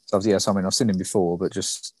 So I mean, I've seen him before, but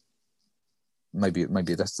just. Maybe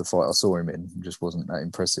that's the fight I saw him in. It just wasn't that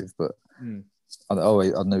impressive, but I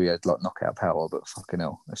knew he had like knockout power. But fucking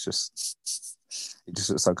hell, he just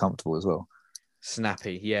looked so comfortable as well.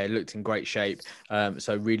 Snappy, yeah, looked in great shape.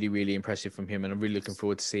 So really, really impressive from him, and I'm really looking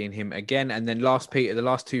forward to seeing him again. And then Peter, the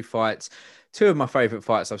last two fights, two of my favourite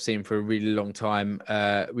fights I've seen for a really long time.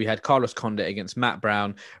 We had Carlos Condit against Matt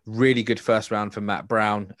Brown. Really good first round for Matt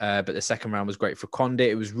Brown, but the second round was great for Condit.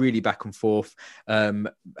 It was really back and forth.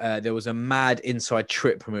 There was a mad inside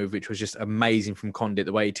trip move, which was just amazing from Condit.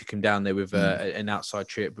 The way he took him down there with an outside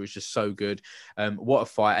trip was just so good. What a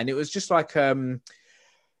fight. And it was just like...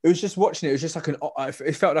 it was just watching it. It was just like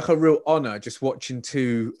it felt like a real honor just watching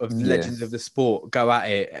two of the legends of the sport go at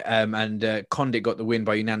it. And Condit got the win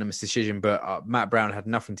by unanimous decision, but Matt Brown had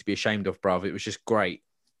nothing to be ashamed of, bruv. It was just great.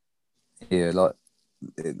 Yeah,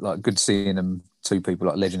 like good seeing them, two people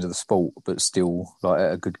like legends of the sport, but still like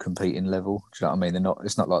at a good competing level. Do you know what I mean?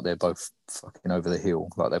 It's not like they're both fucking over the hill.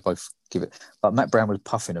 Like they both give it. Like Matt Brown was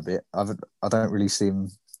puffing a bit. I don't really see him.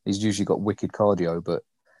 He's usually got wicked cardio, but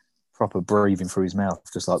proper breathing through his mouth,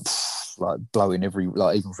 just like blowing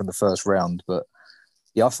even from the first round. But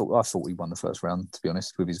yeah, I thought he won the first round, to be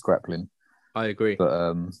honest, with his grappling. I agree.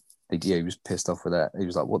 But he was pissed off with that. He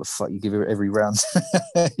was like, "What the fuck? You give it every round?"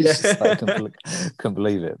 Couldn't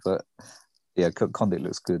believe it. But yeah, Condit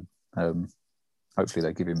looks good. Hopefully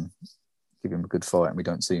they give him a good fight, and we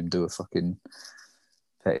don't see him do a fucking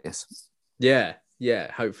Pettis.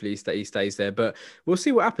 Yeah, hopefully he stays there. But we'll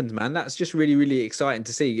see what happens, man. That's just really, really exciting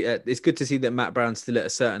to see. It's good to see that Matt Brown's still at a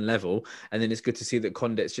certain level. And then it's good to see that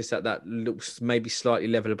Condit's just at that looks maybe slightly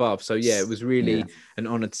level above. So, yeah, it was really an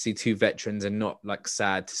honor to see two veterans and not like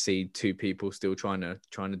sad to see two people still trying to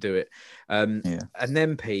do it. And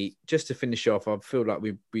then, Pete, just to finish off, I feel like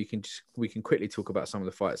we can quickly talk about some of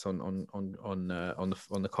the fights on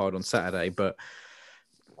the card on Saturday. But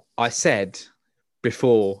I said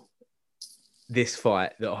before this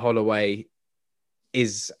fight that Holloway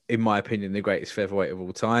is, in my opinion, the greatest featherweight of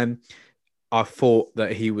all time. I thought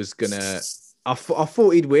that he was gonna. I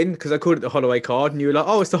thought he'd win because I called it the Holloway card, and you were like,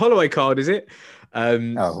 "Oh, it's the Holloway card, is it?"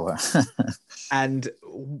 And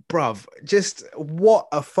bruv, just what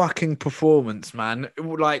a fucking performance, man!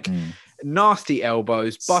 Like nasty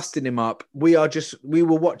elbows, busting him up. We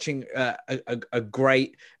were watching a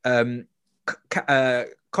great.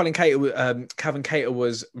 Calvin Cater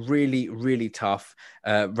was really, really tough.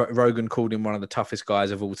 Rogan called him one of the toughest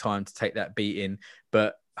guys of all time to take that beating.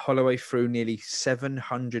 But Holloway threw nearly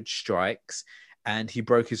 700 strikes, and he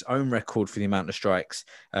broke his own record for the amount of strikes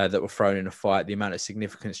that were thrown in a fight, the amount of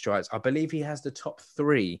significant strikes. I believe he has the top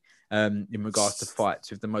three in regards to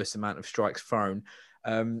fights with the most amount of strikes thrown.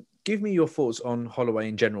 Give me your thoughts on Holloway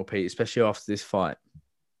in general, Pete, especially after this fight.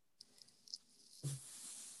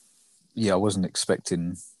 Yeah, I wasn't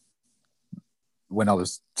expecting, when I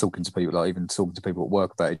was talking to people, like even talking to people at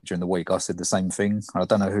work about it during the week, I said the same thing. I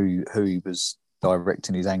don't know who he was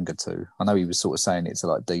directing his anger to. I know he was sort of saying it to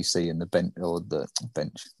like DC and the bench,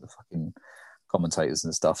 the fucking commentators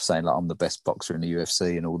and stuff, saying like I'm the best boxer in the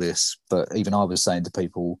UFC and all this. But even I was saying to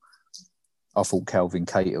people, I thought Calvin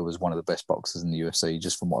Kattar was one of the best boxers in the UFC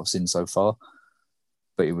just from what I've seen so far.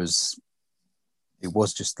 But it was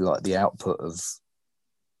just like the output of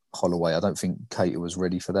Holloway. I don't think Kattar was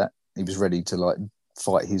ready for that. He was ready to like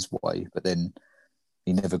fight his way, but then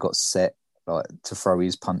he never got set like to throw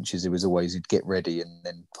his punches. It was always he'd get ready and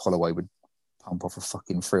then Holloway would pump off a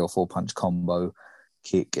fucking 3 or 4 punch combo,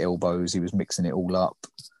 kick, elbows. He was mixing it all up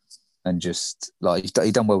and just like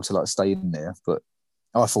he done well to like stay in there. But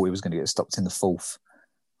I thought he was going to get stopped in the 4th.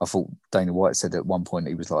 I thought Dana White said at one point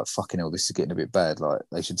he was like, fucking hell, this is getting a bit bad. Like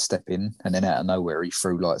they should step in. And then out of nowhere, he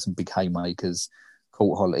threw like some big haymakers. He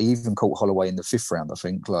even caught Holloway in the 5th round, I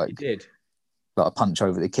think. Like he did. Like a punch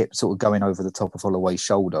over. They kept sort of going over the top of Holloway's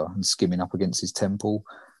shoulder and skimming up against his temple.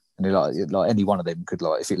 And they like any one of them could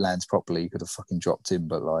like, if it lands properly, he could have fucking dropped him.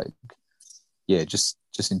 But like, yeah, just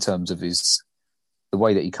in terms of the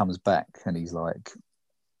way that he comes back, and he's like,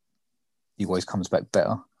 he always comes back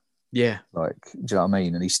better. Yeah. Like, do you know what I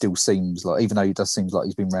mean? And he still seems like, even though he does seems like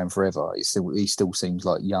he's been around forever, he still seems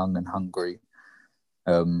like young and hungry.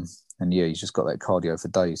 And yeah, he's just got that cardio for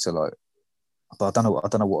days. So like, but I don't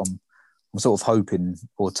know what I'm sort of hoping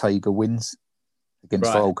Ortega wins against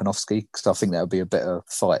Volkanovski, because I think that would be a better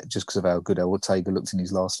fight just because of how good Ortega looked in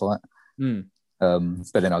his last fight.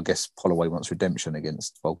 But then I guess Holloway wants redemption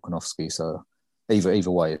against Volkanovski. So either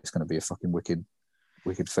way, it's going to be a fucking wicked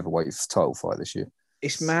featherweight title fight this year.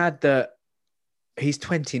 It's mad that he's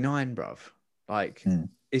 29, bruv. Like,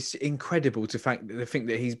 it's incredible to think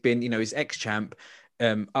that he's been, his ex-champ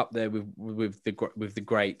up there with the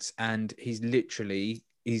greats, and he's literally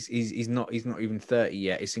he's not even 30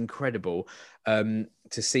 yet. It's incredible to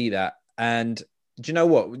see that. And do you know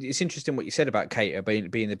what? It's interesting what you said about Kattar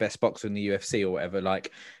being the best boxer in the UFC or whatever.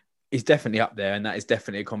 Like, he's definitely up there, and that is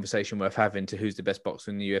definitely a conversation worth having to who's the best boxer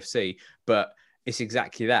in the UFC. But it's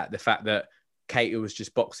exactly that, the fact that Kattar was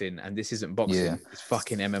just boxing, and this isn't boxing. Yeah. It's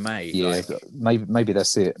fucking MMA. Yeah, like, maybe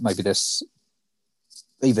that's it. Maybe that's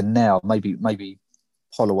even now. Maybe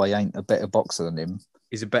Holloway ain't a better boxer than him.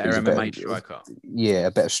 He's a better MMA striker. Yeah,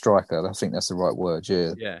 a better striker. I think that's the right word.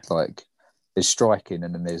 Yeah, yeah. Like there's striking,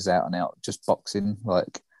 and then there's out and out just boxing.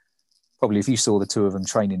 Like probably if you saw the two of them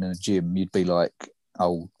training in a gym, you'd be like,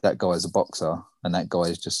 "Oh, that guy is a boxer, and that guy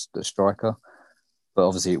is just a striker." But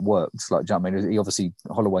obviously it worked. Like, do you know what I mean?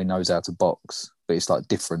 Holloway knows how to box, but it's like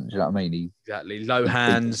different. Do you know what I mean? Exactly. Low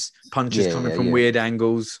hands, punches coming from weird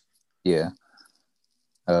angles. Yeah.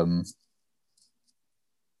 But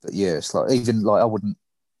yeah, it's like, even like I wouldn't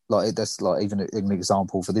like, that's like even an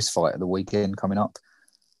example for this fight at the weekend coming up.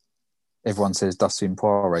 Everyone says Dustin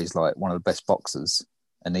Poirier is like one of the best boxers.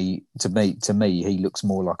 And to me, he looks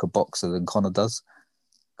more like a boxer than Conor does.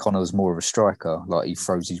 Conor's more of a striker. Like he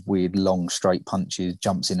throws these weird, long, straight punches,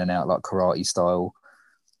 jumps in and out like karate style.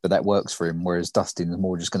 But that works for him. Whereas Dustin's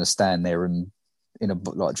more just going to stand there and in a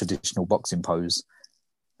like traditional boxing pose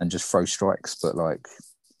and just throw strikes. But like,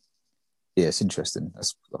 yeah, it's interesting.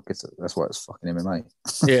 That's why it's fucking MMA.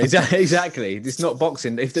 Yeah, exactly. It's not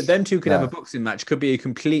boxing. If them two could have a boxing match, could be a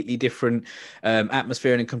completely different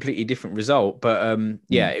atmosphere and a completely different result. But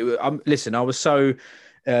listen, I was so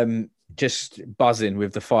just buzzing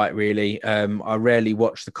with the fight, really. I rarely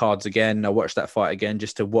watch the cards again. I watched that fight again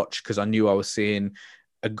just to watch, because I knew I was seeing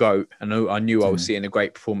a GOAT. I knew I was seeing a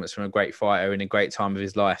great performance from a great fighter in a great time of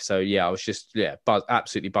his life. So yeah, I was just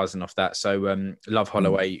absolutely buzzing off that. So love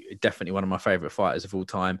Holloway, definitely one of my favorite fighters of all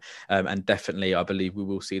time, and definitely I believe we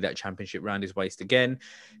will see that championship round his waist again.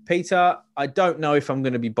 Peter, I don't know if I'm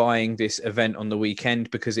going to be buying this event on the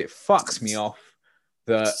weekend, because it fucks me off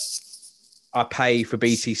that I pay for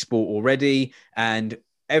BT Sport already, and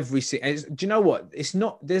do you know what?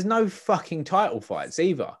 There's no fucking title fights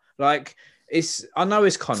either. Like, I know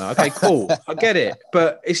it's Conor. Okay, cool. I get it.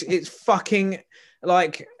 But it's fucking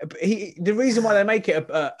like, the reason why they make it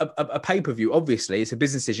a pay-per-view, obviously, it's a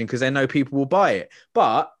business decision because they know people will buy it.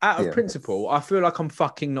 But out of principle, I feel like I'm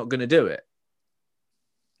fucking not going to do it.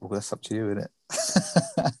 Well, that's up to you, isn't it?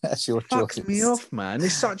 That's your choice. Fucks me off, man.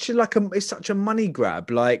 It's such a money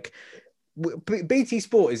grab. Like, BT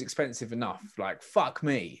Sport is expensive enough. Like, fuck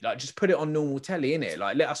me. Like, just put it on normal telly, innit?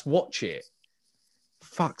 Like, let us watch it.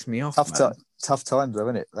 Fucks me off. Tough times, though,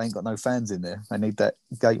 innit? They ain't got no fans in there. They need that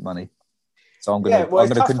gate money. So I'm gonna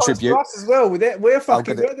contribute. For us as well. We're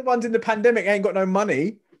the ones in the pandemic ain't got no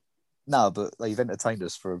money. No, but they've entertained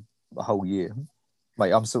us for a whole year,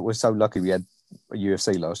 mate. We're so lucky we had a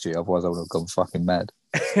UFC last year. Otherwise, I would have gone fucking mad.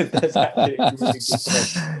 That's actually a really good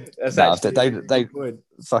point. That's No, actually a really they good point.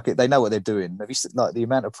 fuck it. They know what they're doing. Have you seen, like the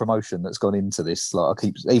amount of promotion that's gone into this? Like I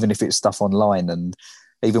keep, even if it's stuff online and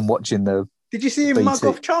even watching the Did you see him mug BT.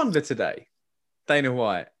 off Chandler today? Dana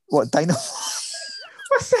White. What Dana?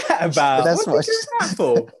 What's that about? That's What's he doing that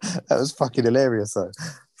for? That was fucking hilarious though.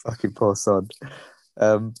 Fucking poor son.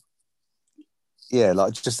 Yeah,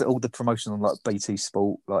 like just all the promotion on like BT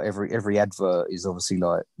Sport, like every advert is obviously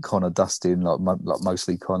like Connor Dustin, like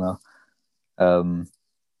mostly Connor. And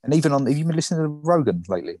even on, have you been listening to Rogan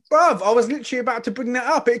lately? Bruv, I was literally about to bring that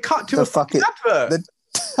up. It cut to The a fucking advert.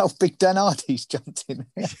 How big Dan Hardy's jumped in.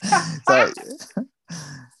 So,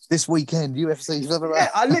 this weekend, UFC. Blah, blah, blah. Yeah,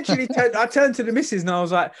 I literally turned to the missus and I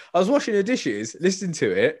was like, I was washing the dishes, listening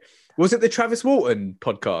to it. Was it the Travis Walton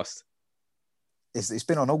podcast? It's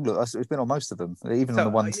been on it's been on most of them, even on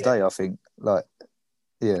the one today. I think, like,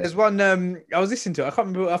 yeah. There's one I was listening to. I can't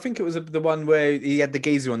remember. I think it was the one where he had the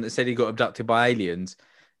geezer on that said he got abducted by aliens.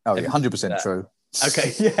 Oh yeah, 100% true.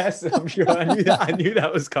 Okay, yes, I'm sure. I knew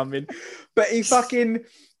that was coming. But he fucking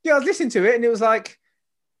I was listening to it and it was like,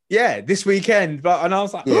 yeah, this weekend. And I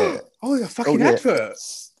was like, yeah. Oh, a fucking advert.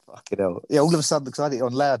 Fucking hell. Yeah, all of a sudden, because I had it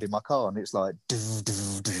on loud in my car and it's like, I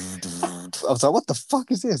was like, what the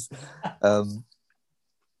fuck is this?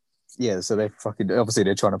 Yeah, so they're fucking, obviously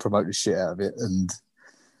they're trying to promote the shit out of it, and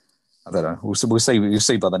I don't know. We'll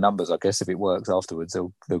see by the numbers, I guess. If it works afterwards,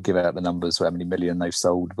 they'll give out the numbers for how many million they've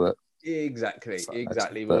sold. But exactly.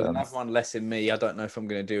 Well, another one less in me. I don't know if I'm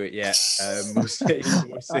going to do it yet. We'll see.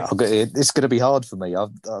 It's going to be hard for me. I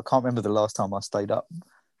can't remember the last time I stayed up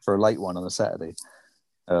for a late one on a Saturday.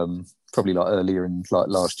 Probably like earlier in like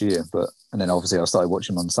last year, and then obviously I started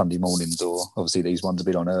watching them on Sunday mornings, or obviously these ones have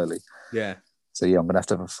been on early. Yeah. So yeah, I'm gonna have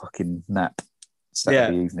to have a fucking nap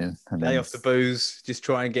Saturday evening. And lay off the booze, just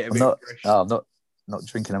try and get a bit fresh. I'm not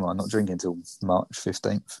drinking. I'm not drinking until March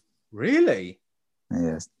 15th. Really?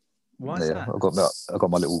 Yeah. Why is that? I've got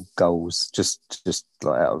my little goals, just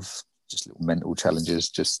like out of just little mental challenges.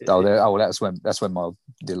 That's when my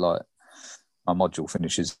module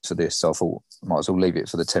finishes for this. So I thought I might as well leave it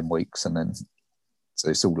for the 10 weeks, and then so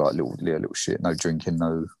it's all like little shit. No drinking,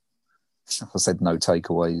 no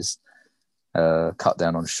takeaways. Cut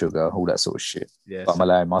down on sugar, all that sort of shit. Yes. But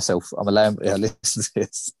listen to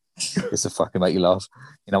this. It's a fucking make you laugh.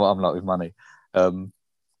 You know what I'm like with money.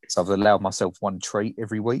 So I've allowed myself one treat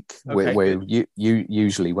every week. Okay, where you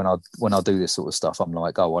usually when I do this sort of stuff, I'm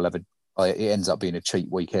like, it ends up being a cheap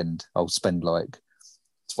weekend. I'll spend like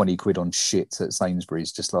 20 quid on shit at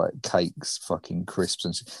Sainsbury's, just like cakes, fucking crisps,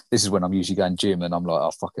 and this is when I'm usually going gym, and I'm like,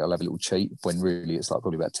 oh fuck it, I'll have a little cheat. When really it's like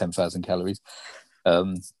probably about 10,000 calories.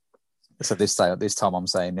 So this time I'm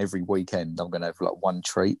saying every weekend I'm going to have like one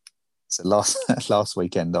treat. So last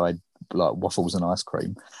weekend I had like waffles and ice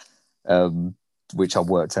cream, which I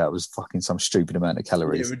worked out was fucking some stupid amount of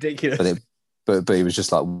calories. Yeah, ridiculous. But it was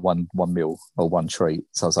just like one meal or one treat.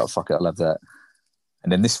 So I was like, fuck it, I love that.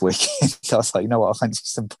 And then this weekend I was like, you know what, I fancy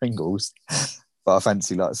some Pringles, but I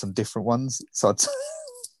fancy like some different ones. So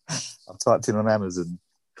I typed in on Amazon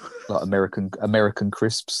like American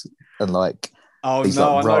crisps, and like. Oh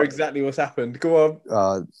no! I know exactly what's happened. Go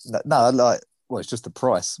on. It's just the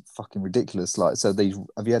price, fucking ridiculous. Like, so these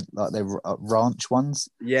have you had like they're ranch ones?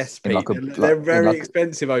 Yes, Pete. They're very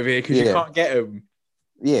expensive over here because you can't get them.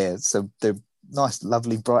 Yeah, so they're nice,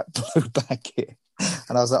 lovely, bright blue packet,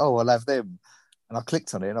 and I was like, oh, I'll have them. And I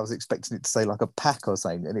clicked on it, and I was expecting it to say like a pack or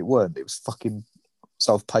something, and it weren't. It was fucking.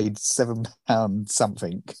 So I've paid £7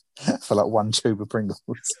 something for like one tube of Pringles.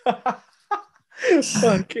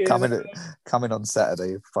 Coming on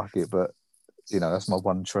Saturday, fuck it, but you know that's my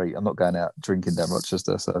one treat. I'm not going out drinking down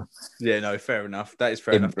Rochester, so yeah, no, fair enough. That is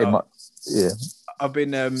fair enough. I've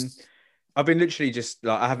been literally just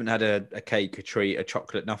like I haven't had a cake, a treat, a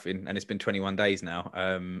chocolate, nothing, and it's been 21 days now.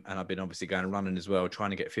 And I've been obviously going running as well, trying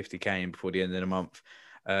to get 50k in before the end of the month.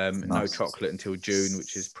 Nice. No chocolate until June,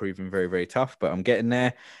 which is proving very, very tough, but I'm getting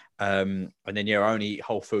there. And then I only eat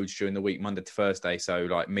whole foods during the week, Monday to Thursday. So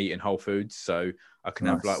like meat and whole foods. So I can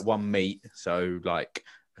have like one meat. So like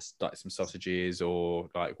some sausages or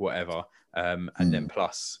like whatever. And then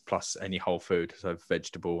plus any whole food. So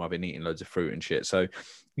vegetable, I've been eating loads of fruit and shit. So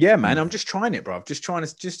yeah, man, I'm just trying it, bro. I'm just trying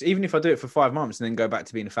to even if I do it for 5 months and then go back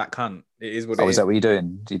to being a fat cunt, it is what it is. Is that what you're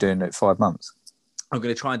doing? You're doing it 5 months? I'm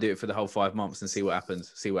going to try and do it for the whole 5 months and see what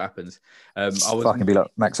happens. I was fucking be like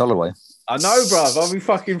Max Holloway. I know, bruv. I'll be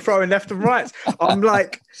fucking throwing left and right.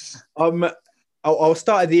 I'll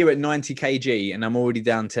start the year at 90 kg and I'm already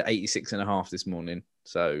down to 86.5 this morning.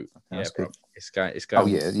 So yeah, bro, it's going. Oh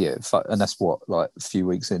yeah. And that's what, like a few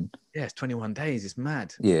weeks in. Yeah, it's 21 days. It's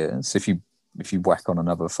mad. Yeah. So if you if you whack on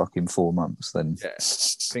another fucking 4 months, then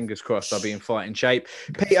fingers crossed I'll be in fighting shape.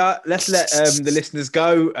 Peter, let's let the listeners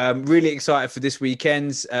go. Really excited for this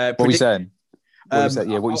weekend's. What are we saying?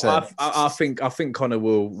 What you saying? I think Conor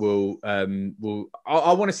will. I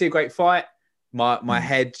want to see a great fight. My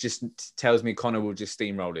head just tells me Conor will just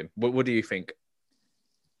steamroll him. What do you think?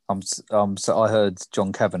 So I heard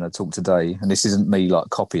John Kavanagh talk today, and this isn't me like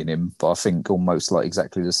copying him, but I think almost like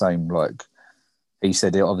exactly the same. Like he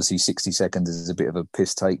said, obviously 60 seconds is a bit of a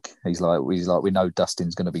piss take. He's like, we know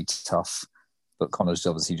Dustin's going to be tough, but Conor's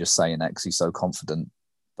obviously just saying that because he's so confident.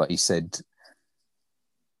 But he said,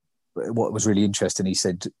 what was really interesting, he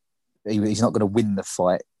said he's not going to win the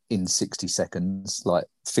fight in 60 seconds, like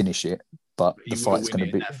finish it, but the fight's going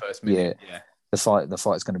to be that first minute. Yeah. The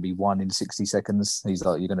fight's going to be won in 60 seconds. He's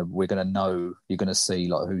like, we're going to know, you're going to see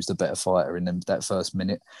like who's the better fighter in that first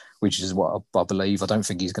minute, which is what I believe. I don't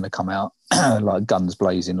think he's going to come out like guns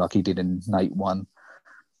blazing like he did in Nate 1.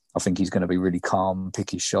 I think he's going to be really calm,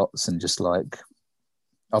 pick his shots, and just like,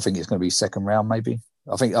 I think it's going to be second round maybe.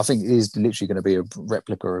 I think it is literally going to be a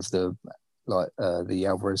replica of the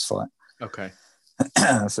Alvarez fight. Okay.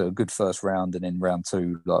 So a good first round, and then round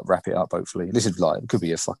 2, like wrap it up. Hopefully, this is like, it could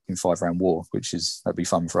be a fucking 5-round war, that'd be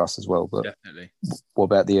fun for us as well. But definitely. What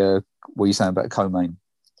about what are you saying about co-main?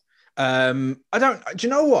 Do you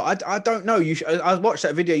know what? I don't know. I watched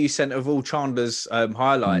that video you sent of all Chandler's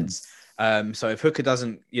highlights. So if Hooker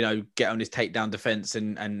doesn't, get on his takedown defense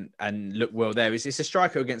and look well there, it's a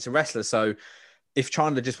striker against a wrestler. So if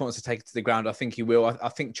Chandler just wants to take it to the ground, I think he will. I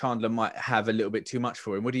think Chandler might have a little bit too much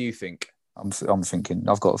for him. What do you think? I'm thinking,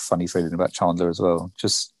 I've got a funny feeling about Chandler as well.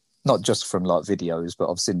 Just not just from like videos, but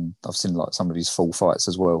I've seen like some of his full fights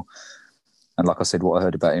as well. And like I said, what I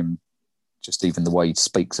heard about him, just even the way he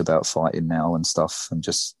speaks about fighting now and stuff, and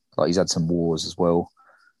just like he's had some wars as well.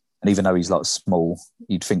 And even though he's like small,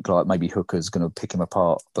 you'd think like maybe Hooker's going to pick him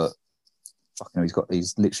apart, but fucking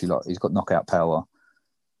he's literally like, he's got knockout power,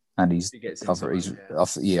 and I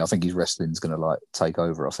think his wrestling's going to like take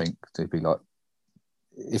over. I think to be like,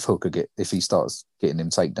 if he starts getting him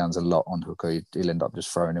takedowns a lot on Hooker, he'll end up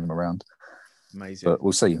just throwing him around. Amazing. But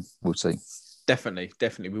we'll see. Definitely.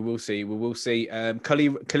 We will see.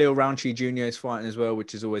 Khalil Roundtree Jr. is fighting as well,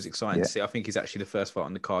 which is always exciting to see. I think he's actually the first fight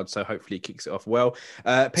on the card, so hopefully he kicks it off well.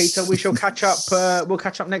 Peter, we shall catch up. We'll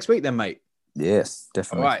catch up next week then, mate. Yes,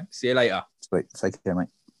 definitely. All right. See you later. Sweet. Take care, mate.